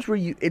been times where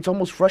it's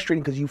almost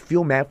frustrating because you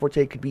feel Matt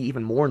Forte could be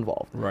even more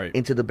involved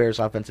into the Bears'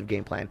 offensive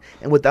game plan.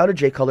 And without a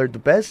Jay Cutler, the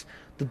best,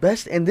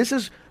 and this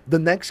is the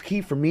next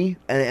key for me,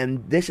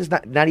 and this is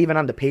not even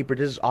on the paper,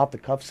 this is off the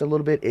cuffs a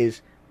little bit,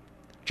 is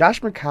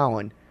Josh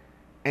McCown,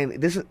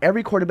 and this is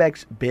every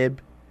quarterback's bib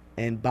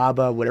and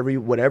Baba,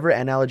 whatever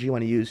analogy you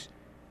want to use,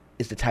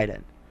 is the tight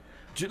end.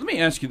 Let me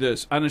ask you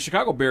this. On the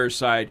Chicago Bears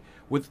side,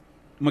 with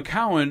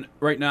McCown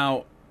right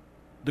now,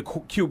 the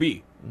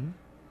QB,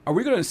 are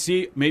we going to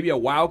see maybe a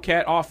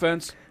Wildcat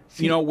offense,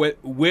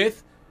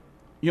 with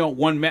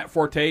one Matt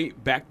Forte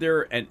back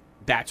there, and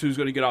that's who's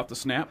going to get off the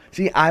snap?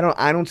 See, I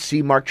don't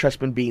see Mark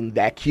Trestman being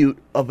that cute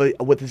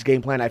with his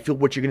game plan. I feel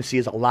what you're going to see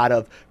is a lot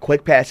of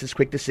quick passes,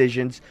 quick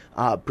decisions,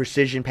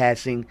 precision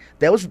passing.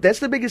 That's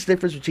the biggest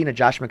difference between a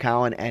Josh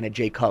McCown and a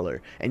Jay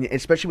Cutler, and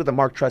especially with the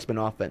Mark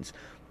Trestman offense.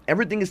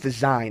 Everything is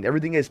designed.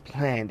 Everything is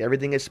planned.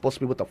 Everything is supposed to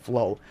be with the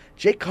flow.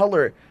 Jay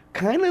Cutler,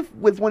 kind of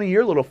with one of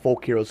your little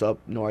folk heroes up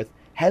north,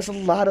 has a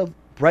lot of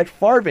Brett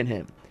Favre in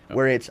him,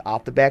 where it's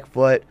off the back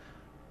foot,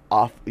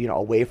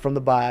 away from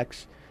the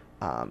box,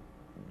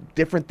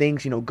 different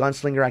things.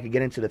 Gunslinger. I could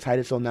get into the tight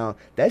end. So now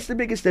that's the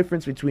biggest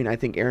difference between I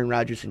think Aaron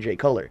Rodgers and Jay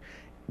Cutler.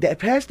 That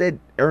pass that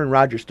Aaron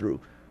Rodgers threw,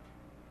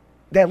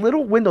 that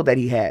little window that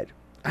he had.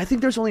 I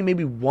think there's only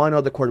maybe one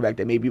other quarterback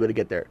that may be able to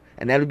get there,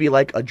 and that would be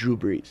like a Drew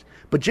Brees.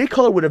 But Jay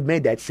Cutler would have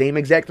made that same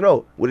exact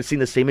throw, would have seen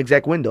the same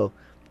exact window.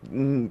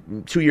 2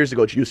 years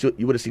ago, you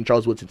would have seen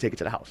Charles Woodson take it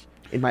to the house,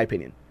 in my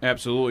opinion.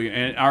 Absolutely.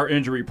 And our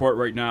injury report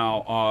right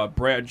now,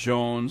 Brad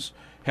Jones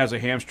has a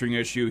hamstring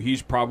issue.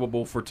 He's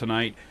probable for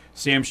tonight.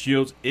 Sam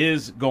Shields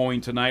is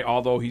going tonight,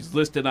 although he's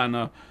listed on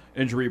the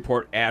injury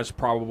report as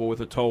probable with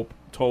a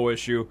toe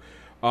issue.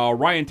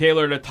 Ryan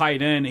Taylor, the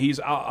tight end, he's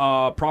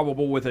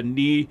probable with a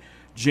knee.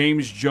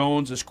 James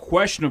Jones is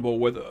questionable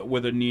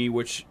with a knee,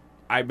 which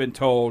I've been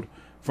told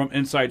from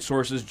inside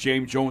sources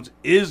James Jones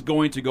is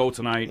going to go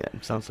tonight.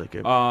 Yeah, sounds like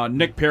it.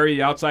 Nick Perry,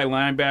 the outside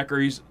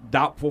linebacker, he's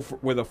doubtful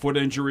with a foot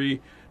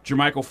injury.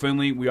 Jermichael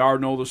Finley, we all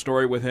know the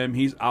story with him.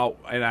 He's out,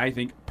 and I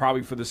think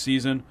probably for the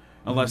season,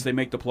 unless they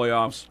make the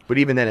playoffs. But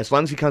even then, as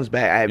long as he comes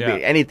back,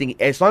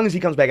 as long as he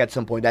comes back at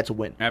some point, that's a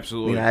win.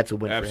 Absolutely. That's a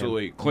win.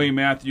 Absolutely. For him. Clay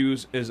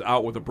Matthews is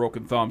out with a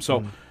broken thumb.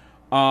 So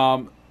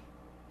on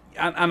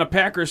the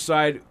Packers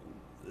side,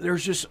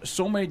 there's just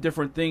so many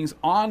different things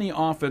on the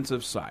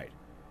offensive side.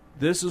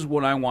 This is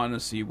what I want to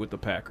see with the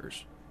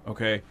Packers,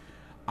 okay?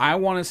 I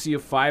want to see a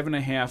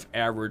 5.5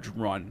 average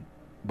run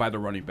by the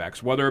running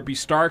backs, whether it be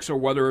Starks or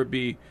whether it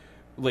be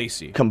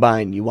Lacey.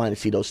 Combined, you want to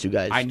see those two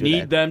guys I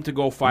need them to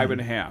go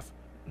 5.5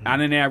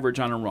 on an average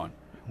on a run.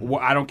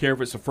 I don't care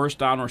if it's a first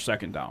down or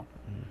second down.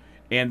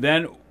 And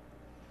then,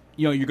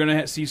 you're going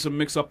to see some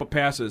mix-up of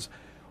passes.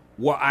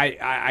 What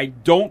I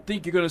don't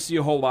think you're going to see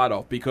a whole lot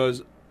of,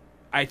 because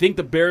I think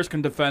the Bears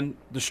can defend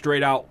the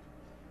straight out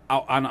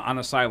on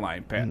a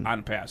sideline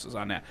on passes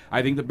on that.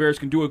 I think the Bears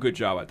can do a good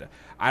job at that.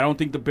 I don't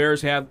think the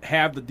Bears have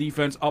the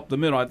defense up the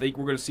middle. I think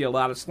we're going to see a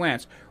lot of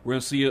slants. We're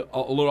going to see a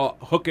little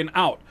hooking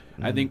out.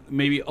 I think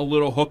maybe a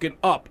little hooking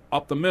up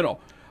the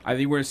middle. I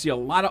think we're going to see a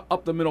lot of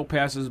up the middle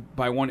passes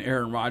by one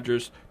Aaron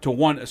Rodgers to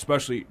one,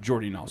 especially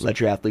Jordy Nelson. Let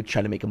your athlete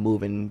try to make a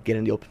move and get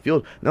in the open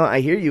field. No,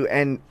 I hear you,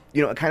 and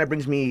it kind of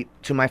brings me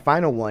to my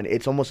final one.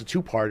 It's almost a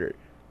two-parter.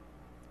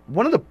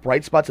 One of the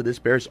bright spots of this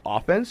Bears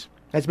offense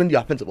has been the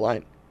offensive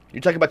line.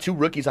 You're talking about two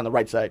rookies on the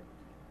right side.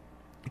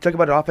 You're talking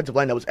about an offensive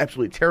line that was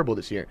absolutely terrible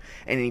this year.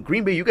 And in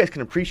Green Bay, you guys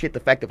can appreciate the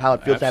fact of how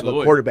it feels to have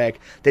a quarterback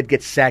that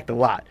gets sacked a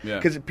lot.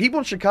 Because people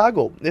in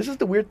Chicago, this is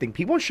the weird thing,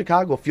 people in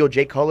Chicago feel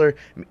Jay Cutler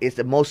is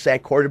the most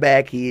sacked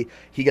quarterback. He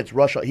gets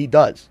rushed. He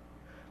does.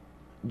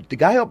 The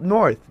guy up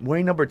north,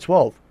 wearing number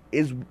 12,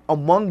 is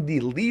among the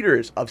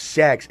leaders of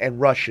sacks and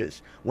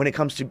rushes when it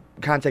comes to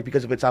contact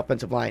because of its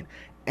offensive line.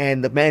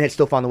 And the man has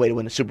still found a way to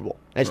win the Super Bowl.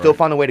 And still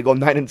found a way to go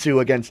 9-2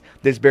 against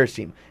this Bears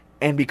team.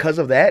 And because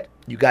of that,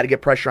 you got to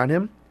get pressure on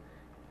him.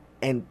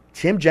 And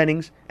Tim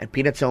Jennings and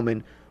Peanut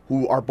Tillman,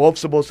 who are both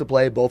supposed to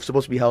play, both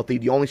supposed to be healthy.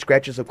 The only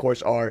scratches, of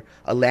course, are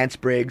a Lance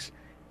Briggs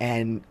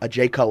and a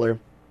Jay Cutler.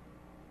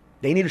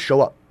 They need to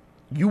show up.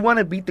 You want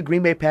to beat the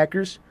Green Bay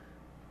Packers?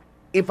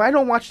 If I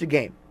don't watch the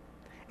game,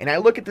 and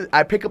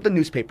I pick up the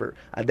newspaper.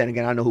 Then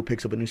again, I don't know who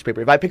picks up a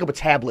newspaper. If I pick up a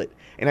tablet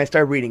and I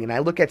start reading and I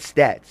look at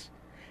stats,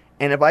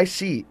 and if I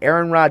see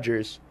Aaron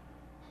Rodgers,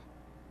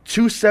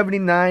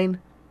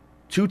 279,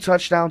 2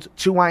 touchdowns,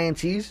 2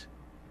 INTs,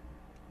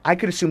 I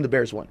could assume the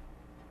Bears won.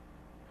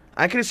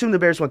 I could assume the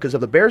Bears won because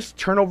if the Bears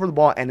turn over the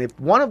ball, and if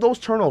one of those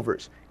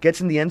turnovers gets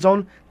in the end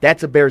zone,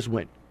 that's a Bears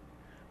win.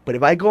 But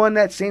if I go on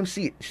that same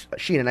sheet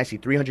and I see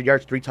 300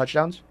 yards, 3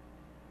 touchdowns,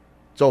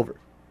 it's over.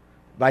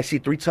 If I see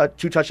 2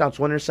 touchdowns,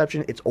 1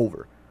 interception, it's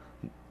over.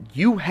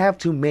 You have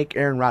to make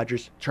Aaron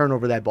Rodgers turn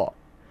over that ball.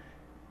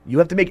 You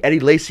have to make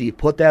Eddie Lacy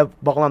put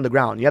that ball on the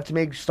ground. You have to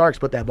make Starks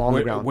put that ball on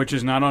the ground. Which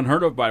is not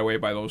unheard of, by the way,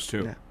 by those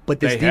two. Yeah. But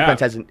this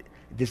defense hasn't.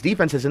 This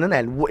defense isn't in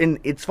that. And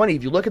it's funny,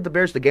 if you look at the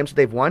Bears, the games that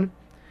they've won,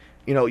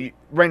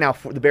 right now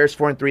the Bears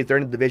 4-3,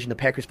 third in the division. The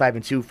Packers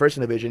 5-2, first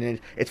in the division. And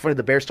it's funny,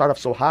 the Bears start off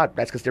so hot.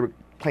 That's because they were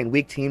playing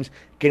weak teams,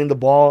 getting the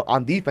ball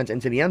on defense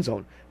into the end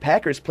zone.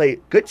 Packers play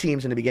good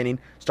teams in the beginning,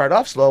 start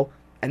off slow,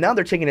 and now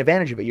they're taking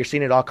advantage of it. You're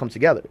seeing it all come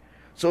together.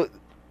 So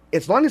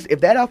if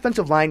that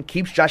offensive line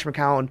keeps Josh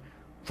McCown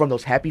from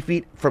those happy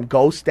feet, from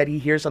ghosts that he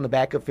hears on the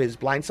back of his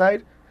blind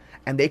side,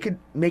 and they could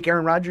make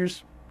Aaron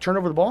Rodgers turn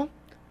over the ball,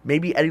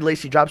 maybe Eddie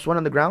Lacy drops one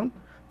on the ground,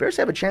 Bears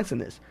have a chance in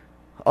this.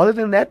 Other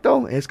than that,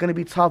 though, it's going to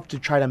be tough to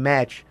try to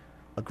match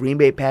a Green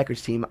Bay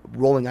Packers team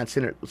rolling on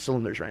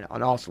cylinders right now,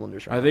 on all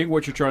cylinders right now. I think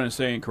what you're trying to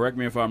say, and correct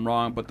me if I'm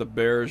wrong, but the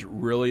Bears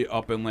really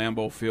up in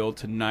Lambeau Field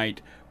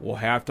tonight will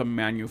have to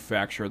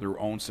manufacture their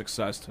own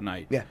success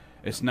tonight. Yeah.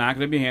 It's not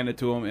going to be handed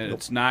to them, and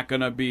it's not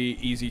going to be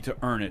easy to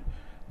earn it.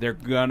 They're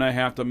going to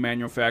have to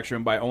manufacture,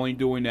 and by only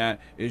doing that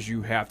is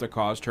you have to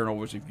cause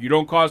turnovers. If you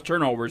don't cause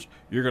turnovers,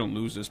 you're going to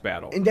lose this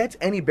battle. And that's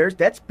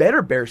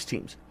better Bears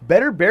teams.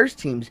 Better Bears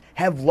teams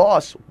have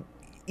lost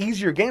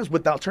easier games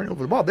without turning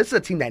over the ball. This is a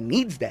team that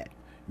needs that.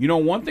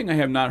 One thing I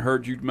have not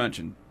heard you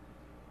mention,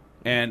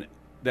 and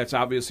that's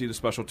obviously the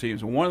special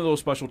teams. And one of those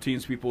special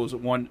teams people is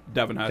Devin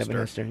Hester. Devin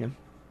Hester, yeah.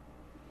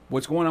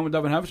 What's going on with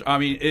Devin Hester? I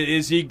mean,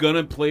 is he going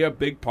to play a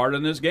big part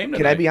in this game tonight?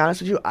 Can I be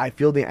honest with you? I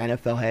feel the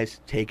NFL has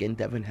taken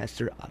Devin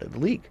Hester out of the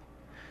league.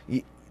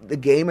 The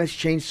game has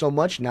changed so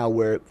much now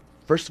where,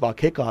 first of all,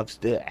 kickoffs,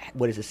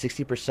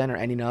 60% are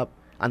ending up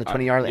on the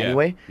 20-yard line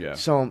anyway? Yeah.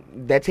 So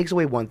that takes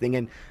away one thing.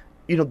 And,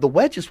 the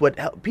wedge is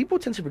what people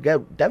tend to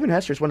forget. Devin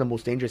Hester is one of the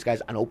most dangerous guys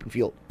on open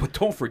field. But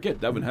don't forget,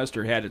 Devin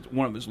Hester had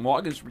one of his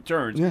longest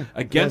returns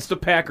against the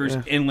Packers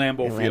in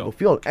Lambeau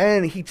Field.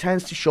 And he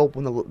tends to show up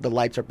when the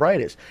lights are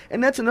brightest.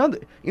 And that's another,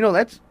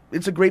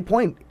 it's a great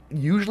point.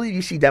 Usually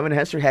you see Devin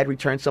Hester had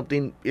returned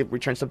something to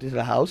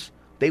the house.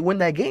 They win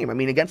that game. I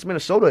mean, against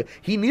Minnesota,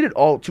 he needed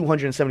all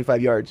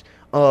 275 yards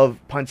of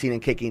punting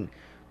and kicking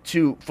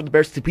for the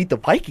Bears to beat the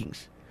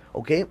Vikings.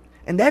 Okay?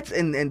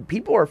 And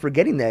people are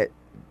forgetting that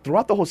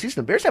throughout the whole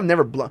season, the Bears have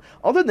never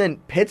other than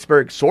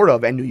Pittsburgh, sort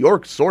of, and New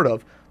York, sort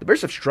of, the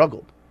Bears have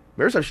struggled.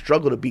 Bears have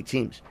struggled to beat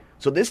teams.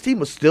 So this team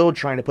was still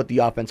trying to put the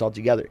offense all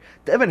together.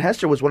 Devin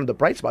Hester was one of the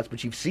bright spots,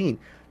 but you've seen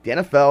the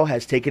NFL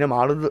has taken him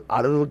out of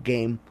the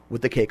game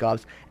with the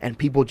kickoffs, and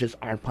people just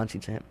aren't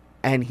punting to him.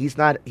 And he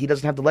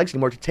doesn't have the legs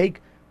anymore to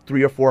take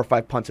 3 or 4 or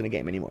 5 punts in a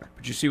game anymore.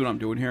 But you see what I'm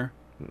doing here?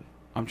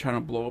 I'm trying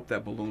to blow up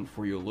that balloon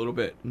for you a little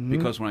bit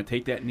because when I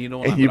take that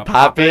needle and you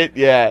pop it,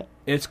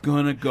 it's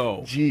gonna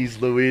go.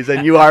 Jeez, Louise,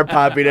 and you are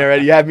popping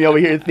already. You have me over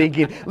here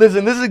thinking.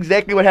 Listen, this is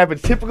exactly what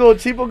happens. Typical.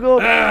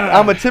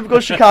 I'm a typical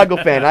Chicago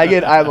fan.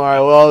 I'm all right.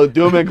 Well,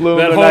 doom and gloom.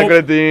 They're not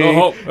gonna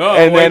think.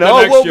 And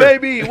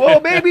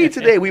then maybe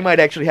today we might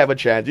actually have a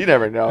chance. You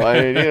never know. I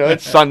mean,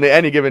 it's Sunday,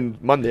 any given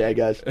Monday, I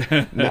guess.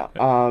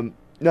 No,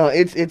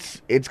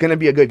 it's gonna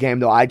be a good game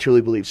though. I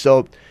truly believe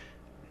so.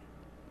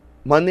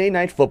 Monday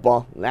Night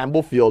Football,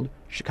 Lambeau Field,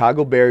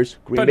 Chicago Bears,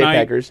 Green Bay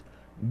Packers.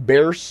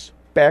 Bears,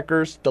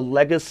 Packers, the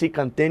legacy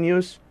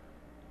continues.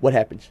 What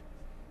happens?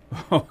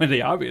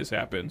 The obvious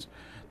happens.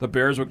 The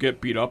Bears will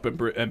get beat up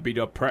and beat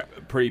up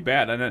pretty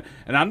bad.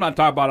 And I'm not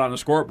talking about on the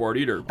scoreboard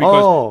either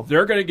because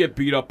they're going to get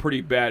beat up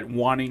pretty bad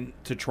wanting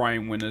to try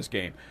and win this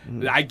game.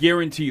 I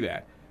guarantee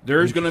that.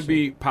 There's going to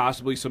be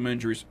possibly some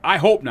injuries. I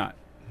hope not.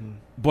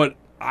 But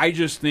I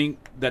just think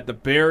that the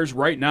Bears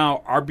right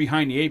now are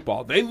behind the 8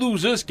 ball. They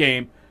lose this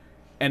game,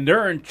 and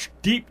they're in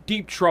deep,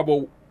 deep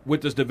trouble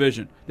with this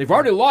division. They've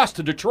already lost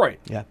to Detroit.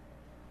 Yeah.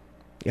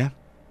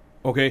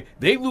 Okay?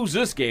 They lose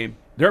this game,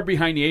 they're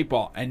behind the 8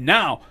 ball. And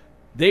now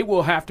they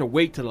will have to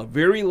wait till the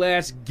very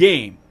last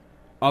game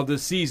of the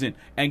season.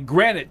 And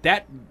granted,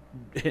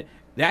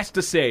 that's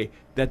to say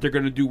that they're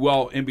going to do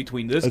well in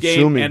between this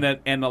game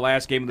and the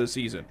last game of the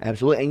season.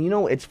 Absolutely.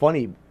 And, it's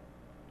funny.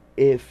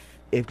 If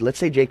let's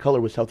say Jay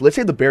Cutler was healthy, let's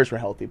say the Bears were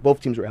healthy,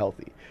 both teams were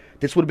healthy,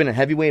 this would have been a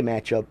heavyweight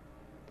matchup.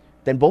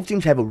 Then both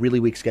teams have a really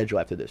weak schedule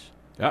after this.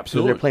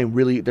 Absolutely.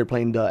 So they're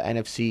playing the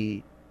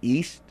NFC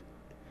East,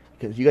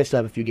 because you guys still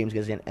have a few games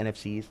against the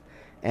NFC East,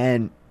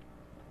 and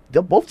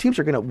both teams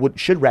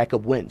should rack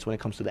up wins when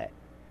it comes to that.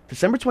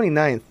 December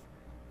 29th,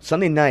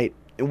 Sunday night,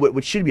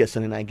 which should be a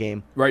Sunday night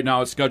game. Right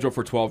now it's scheduled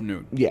for 12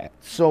 noon. Yeah,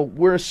 so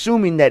we're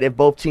assuming that if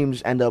both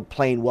teams end up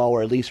playing well,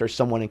 or at least are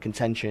somewhat in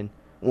contention,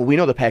 well, we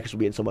know the Packers will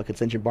be in somewhat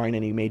contention barring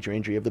any major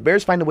injury. If the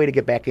Bears find a way to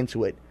get back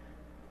into it,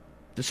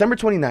 December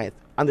 29th.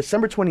 On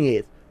December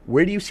 28th,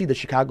 where do you see the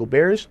Chicago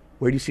Bears?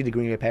 Where do you see the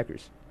Green Bay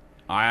Packers?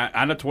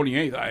 On the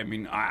 28th, I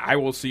mean, I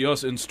will see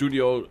us in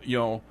studio,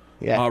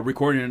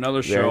 recording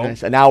another show. Very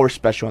nice. An hour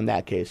special in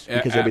that case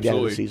because it'll be the end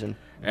of the season.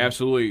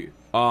 Absolutely.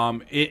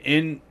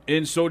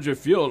 In Soldier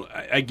Field,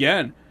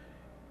 again,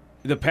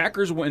 the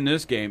Packers win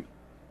this game.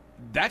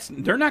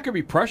 They're not going to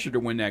be pressured to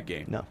win that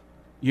game. No.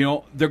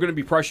 They're going to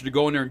be pressured to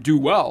go in there and do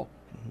well.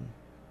 Mm-hmm.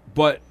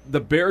 But the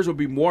Bears will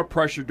be more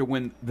pressured to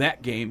win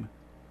that game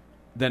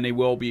than they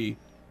will be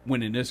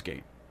winning this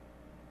game.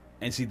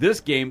 And see, this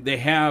game, they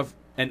have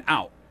an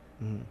out.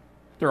 Mm-hmm.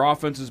 Their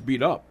offense is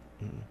beat up.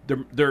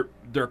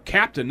 Mm-hmm. Their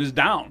captain is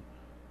down.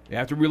 They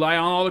have to rely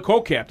on all the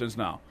co-captains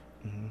now.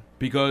 Mm-hmm.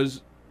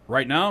 Because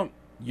right now,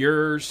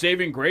 your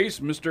saving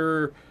grace,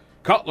 Mr.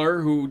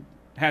 Cutler, who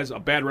has a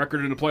bad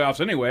record in the playoffs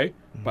anyway,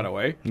 by the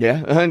way.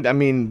 Yeah, I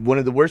mean, one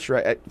of the worst,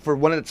 right? For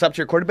one of the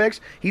top-tier quarterbacks,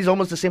 he's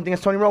almost the same thing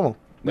as Tony Romo.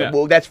 Yeah.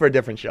 Well, that's for a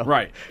different show.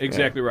 Right,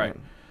 exactly right.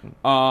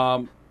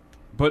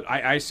 But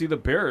I see the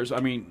Bears,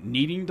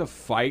 needing to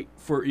fight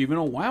for even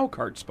a wild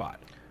card spot.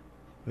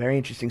 Very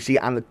interesting. See,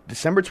 on the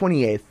December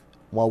 28th,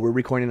 while we're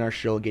recording our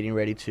show, getting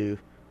ready to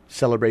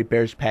celebrate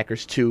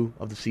Bears-Packers 2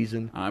 of the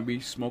season. I'll be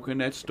smoking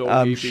that stogie.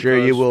 I'm sure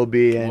you will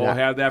be. And we'll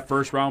have that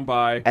first round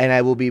bye. And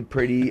I will be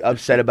pretty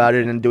upset about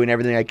it and doing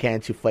everything I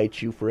can to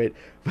fight you for it.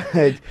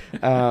 But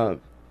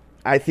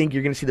I think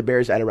you're going to see the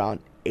Bears at around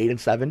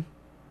 8-7.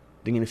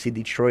 They're going to see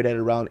Detroit at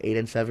around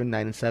 8-7,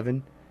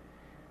 9-7.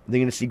 They're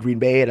going to see Green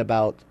Bay at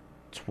about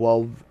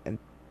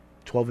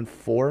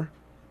 12-4,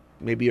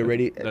 maybe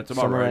already. That's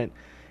about right.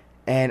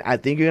 And I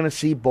think you're going to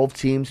see both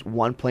teams,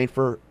 one playing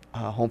for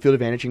home field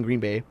advantage in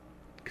Green Bay,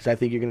 because I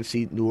think you're going to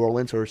see New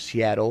Orleans or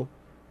Seattle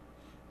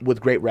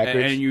with great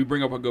records. And you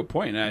bring up a good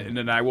point, and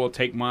then I will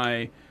take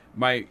my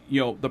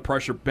the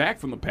pressure back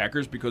from the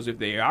Packers, because if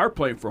they are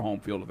playing for home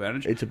field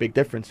advantage, it's a big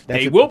difference.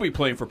 They will be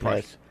playing for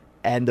price. Yes.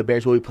 And the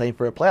Bears will be playing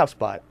for a playoff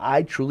spot.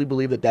 I truly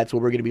believe that that's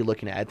what we're going to be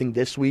looking at. I think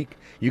this week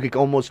you could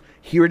almost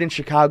hear it in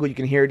Chicago. You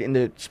can hear it in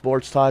the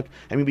sports talk.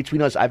 I mean,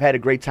 between us, I've had a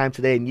great time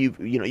today, and you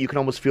can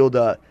almost feel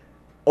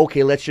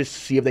okay, let's just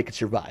see if they can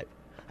survive.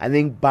 I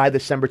think by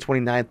December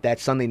 29th, that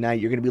Sunday night,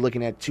 you're going to be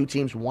looking at two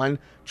teams, one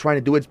trying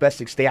to do its best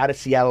to stay out of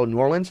Seattle and New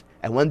Orleans,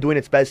 and one doing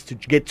its best to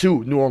get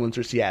to New Orleans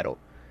or Seattle.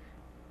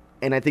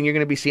 And I think you're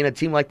going to be seeing a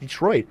team like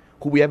Detroit,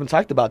 who we haven't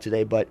talked about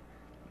today, but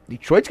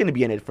Detroit's going to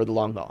be in it for the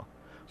long haul.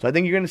 So I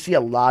think you're going to see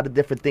a lot of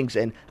different things,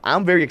 and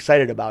I'm very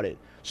excited about it.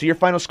 So your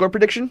final score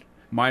prediction?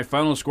 My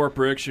final score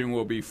prediction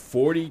will be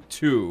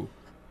 42-17.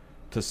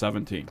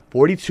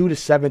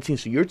 42-17.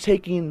 So you're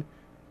taking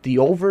the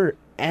over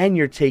and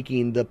you're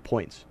taking the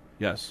points.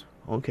 Yes.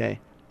 Okay.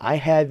 I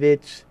have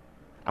it.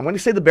 I'm going to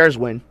say the Bears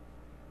win.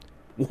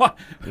 What?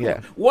 Yeah.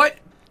 What?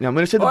 No, I'm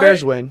going to say the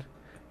Bears win.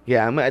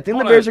 Yeah, I think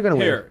the Bears are going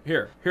to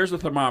win. Here's the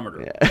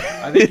thermometer. Yeah.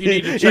 I think you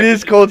need to check. It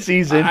is cold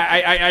season.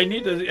 I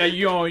need to.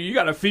 You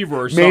got a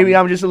fever or something. Maybe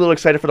I'm just a little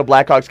excited for the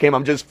Blackhawks game.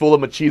 I'm just full of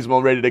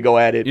machismo, ready to go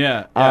at it.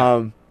 Yeah.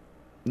 No,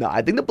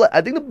 I think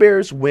the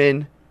Bears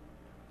win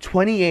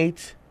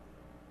 28-21.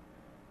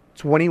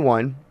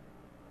 I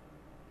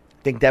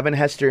think Devin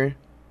Hester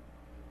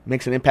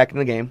makes an impact in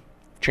the game,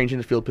 changing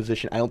the field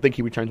position. I don't think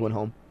he returns one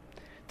home.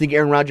 I think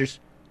Aaron Rodgers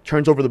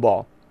turns over the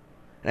ball.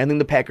 And I think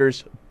the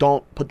Packers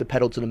don't put the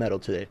pedal to the metal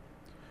today.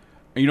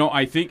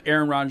 I think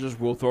Aaron Rodgers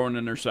will throw an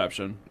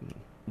interception.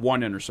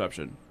 One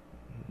interception.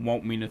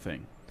 Won't mean a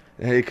thing.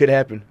 It could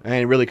happen.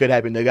 It really could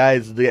happen. The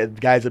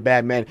guy's a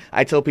bad man.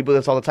 I tell people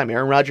this all the time.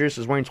 Aaron Rodgers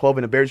is wearing 12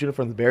 in a Bears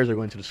uniform. The Bears are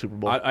going to the Super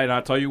Bowl.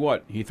 I'll tell you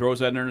what. He throws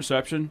that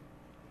interception.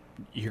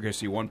 You're going to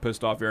see one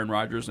pissed off Aaron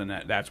Rodgers, and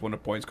that's when the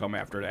points come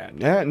after that.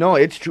 Yeah, no,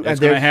 it's true. It's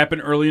going to happen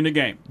early in the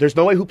game. There's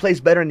no way who plays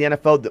better in the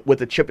NFL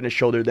with a chip in his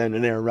shoulder than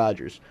an Aaron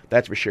Rodgers.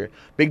 That's for sure.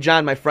 Bigg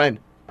Jon, my friend,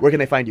 where can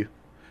they find you?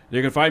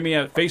 You can find me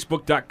at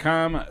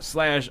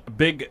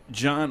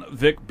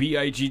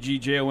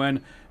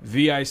facebook.com/BiggJonVic,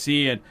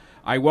 BiggJonVic, and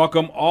I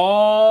welcome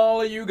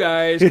all of you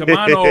guys. Come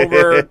on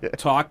over,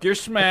 talk your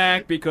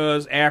smack,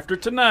 because after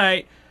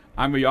tonight,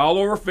 I'm going to be all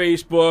over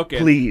Facebook.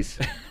 And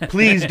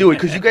please do it,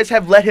 because you guys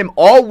have let him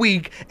all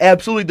week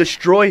absolutely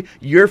destroy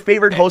your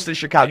favorite host in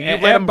Chicago. You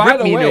let him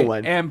rip me a new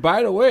one. And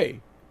by the way,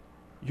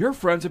 your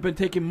friends have been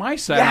taking my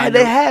side. Yeah,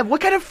 they have.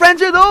 What kind of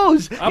friends are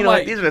those? These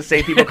are the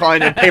same people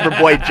calling him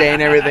Paperboy Jay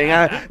and everything.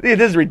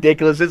 This is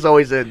ridiculous. It's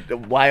always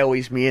why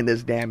always me in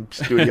this damn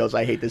studios?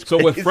 I hate this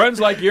place. So with friends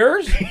like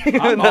yours,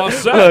 I'm all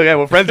set. Okay,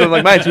 well, friends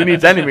like mine, who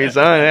needs enemies?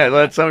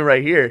 That's something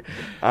right here.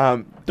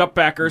 Duck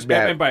Packers.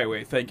 Yeah. And by the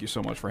way, thank you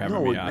so much for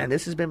having me on. Man,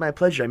 this has been my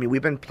pleasure. I mean,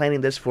 we've been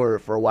planning this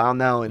for a while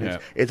now, and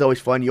it's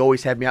always fun. You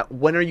always have me out.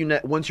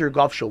 When's your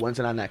golf show? When's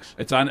it on next?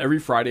 It's on every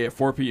Friday at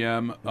 4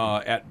 p.m.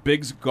 At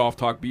Bigg's Golf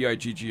Talk,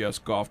 BIGGS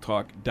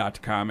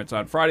golftalk.com. It's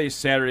on Fridays,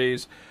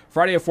 Saturdays.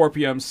 Friday at 4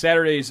 p.m.,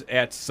 Saturdays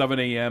at 7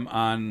 a.m.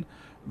 on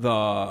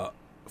the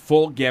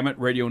Full Gamut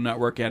Radio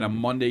Network, and on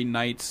Monday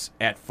nights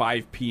at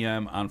 5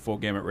 p.m. on Full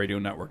Gamut Radio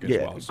Network as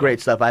well. So. Great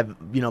stuff.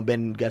 I've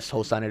been guest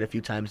host on it a few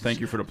times. Thank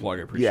you for the plug.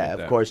 I appreciate that.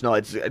 Yeah, of course. No,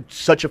 it's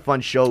such a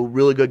fun show.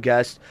 Really good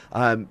guest.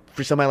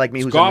 for somebody like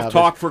me who's golf a novice.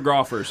 talk for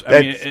golfers.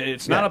 I mean,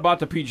 it's not about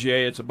the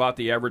PGA. It's about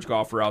the average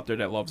golfer out there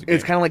that loves the game.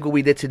 It's kind of like what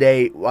we did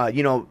today.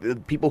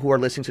 People who are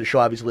listening to the show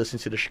obviously listen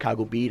to the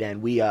Chicago Beat,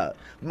 and we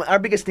our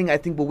biggest thing, I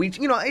think,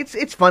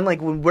 it's fun.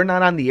 Like when we're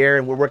not on the air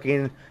and we're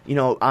working,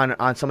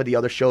 on some of the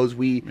other shows,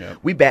 we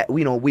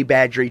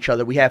badger each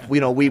other.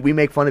 We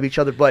make fun of each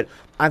other. But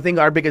I think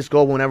our biggest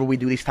goal whenever we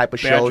do these type of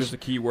shows, badger's the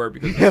key word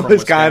because it's from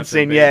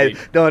Wisconsin.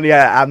 Baby.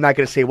 I'm not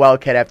gonna say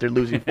Wildcat after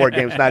losing 4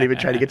 games. Not even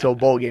trying to get to a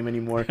bowl game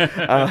anymore.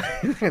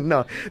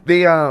 No,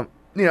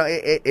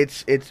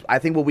 it's. I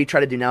think what we try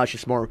to do now is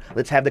just more.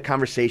 Let's have the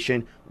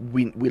conversation.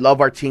 We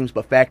love our teams,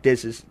 but fact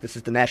is this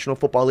is the National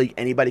Football League.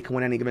 Anybody can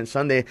win any given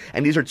Sunday,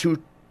 and these are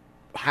two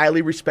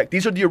highly respected.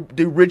 These are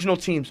the original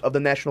teams of the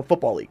National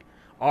Football League,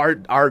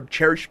 our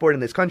cherished sport in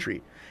this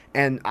country.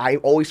 And I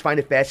always find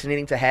it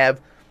fascinating to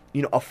have,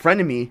 a friend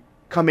of me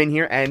come in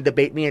here and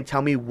debate me and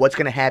tell me what's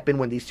going to happen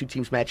when these two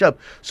teams match up.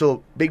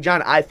 So, Bigg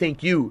Jon, I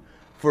thank you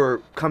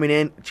for coming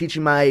in,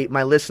 teaching my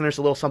listeners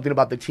a little something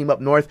about the team up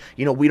north.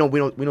 We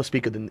don't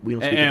speak of the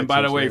And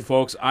by the way,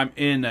 folks, I'm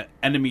in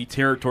enemy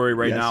territory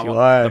right now. You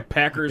are. The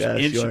Packers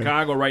in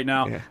Chicago right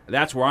now. Yeah.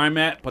 That's where I'm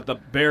at. But the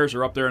Bears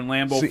are up there in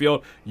Lambeau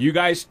Field. You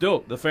guys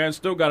the fans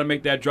still got to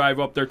make that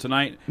drive up there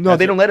tonight. No,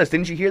 they don't let us.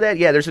 Didn't you hear that?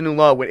 Yeah, there's a new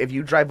law. If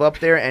you drive up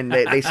there and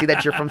they see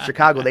that you're from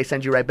Chicago, they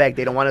send you right back.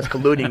 They don't want us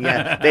colluding.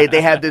 Yeah,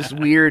 they have this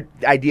weird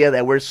idea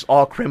that we're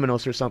all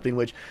criminals or something.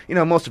 Which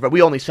most of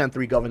we only sent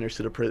 3 governors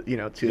to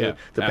the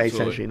to pay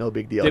essentially, no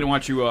big deal. They didn't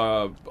want you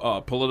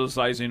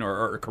politicizing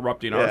or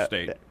corrupting our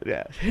state.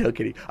 Yeah, no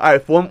kidding. All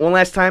right, one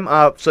last time,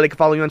 so they can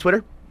follow you on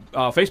Twitter.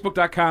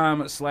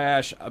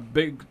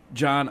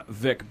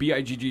 Facebook.com/BiggJonVic,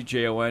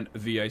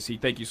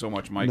 BiggJonVic. Thank you so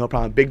much, Mike. No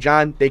problem. Bigg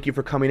Jon, thank you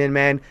for coming in,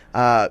 man.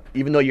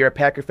 Even though you're a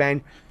Packer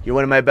fan, you're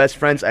one of my best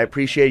friends. I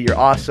appreciate it. You're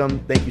awesome.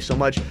 Thank you so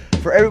much.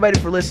 For everybody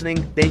for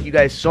listening, thank you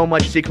guys so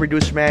much. Secret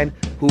Producer Man,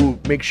 who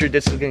makes sure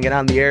this is going to get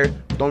on the air.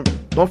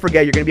 Don't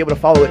forget, you're going to be able to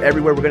follow it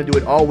everywhere. We're going to do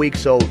it all week,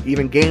 so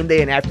even game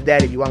day and after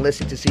that, if you want to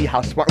listen to see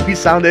how smart we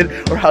sounded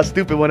or how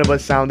stupid one of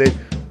us sounded,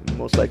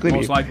 most likely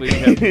me.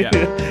 Yeah.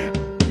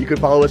 You can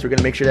follow us. We're going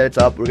to make sure that it's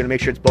up. We're going to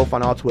make sure it's both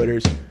on all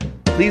Twitters.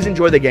 Please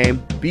enjoy the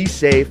game. Be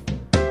safe.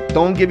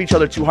 Don't give each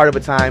other too hard of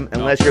a time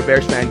unless you're a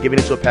Bears fan. Giving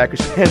it to a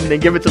Packers fan, then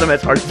give it to them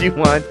as hard as you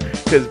want,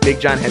 because Bigg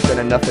Jon has done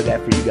enough of that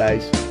for you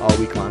guys all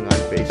week long on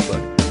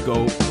Facebook.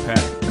 Go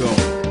Pack, go.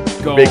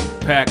 Go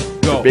Pack,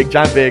 go. Bigg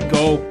Jon Vic.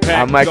 Go Pack,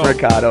 I'm Mike go.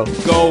 Mercado.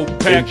 Go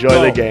Pack,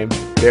 Enjoy the game.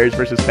 Bears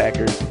versus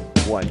Packers.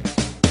 1.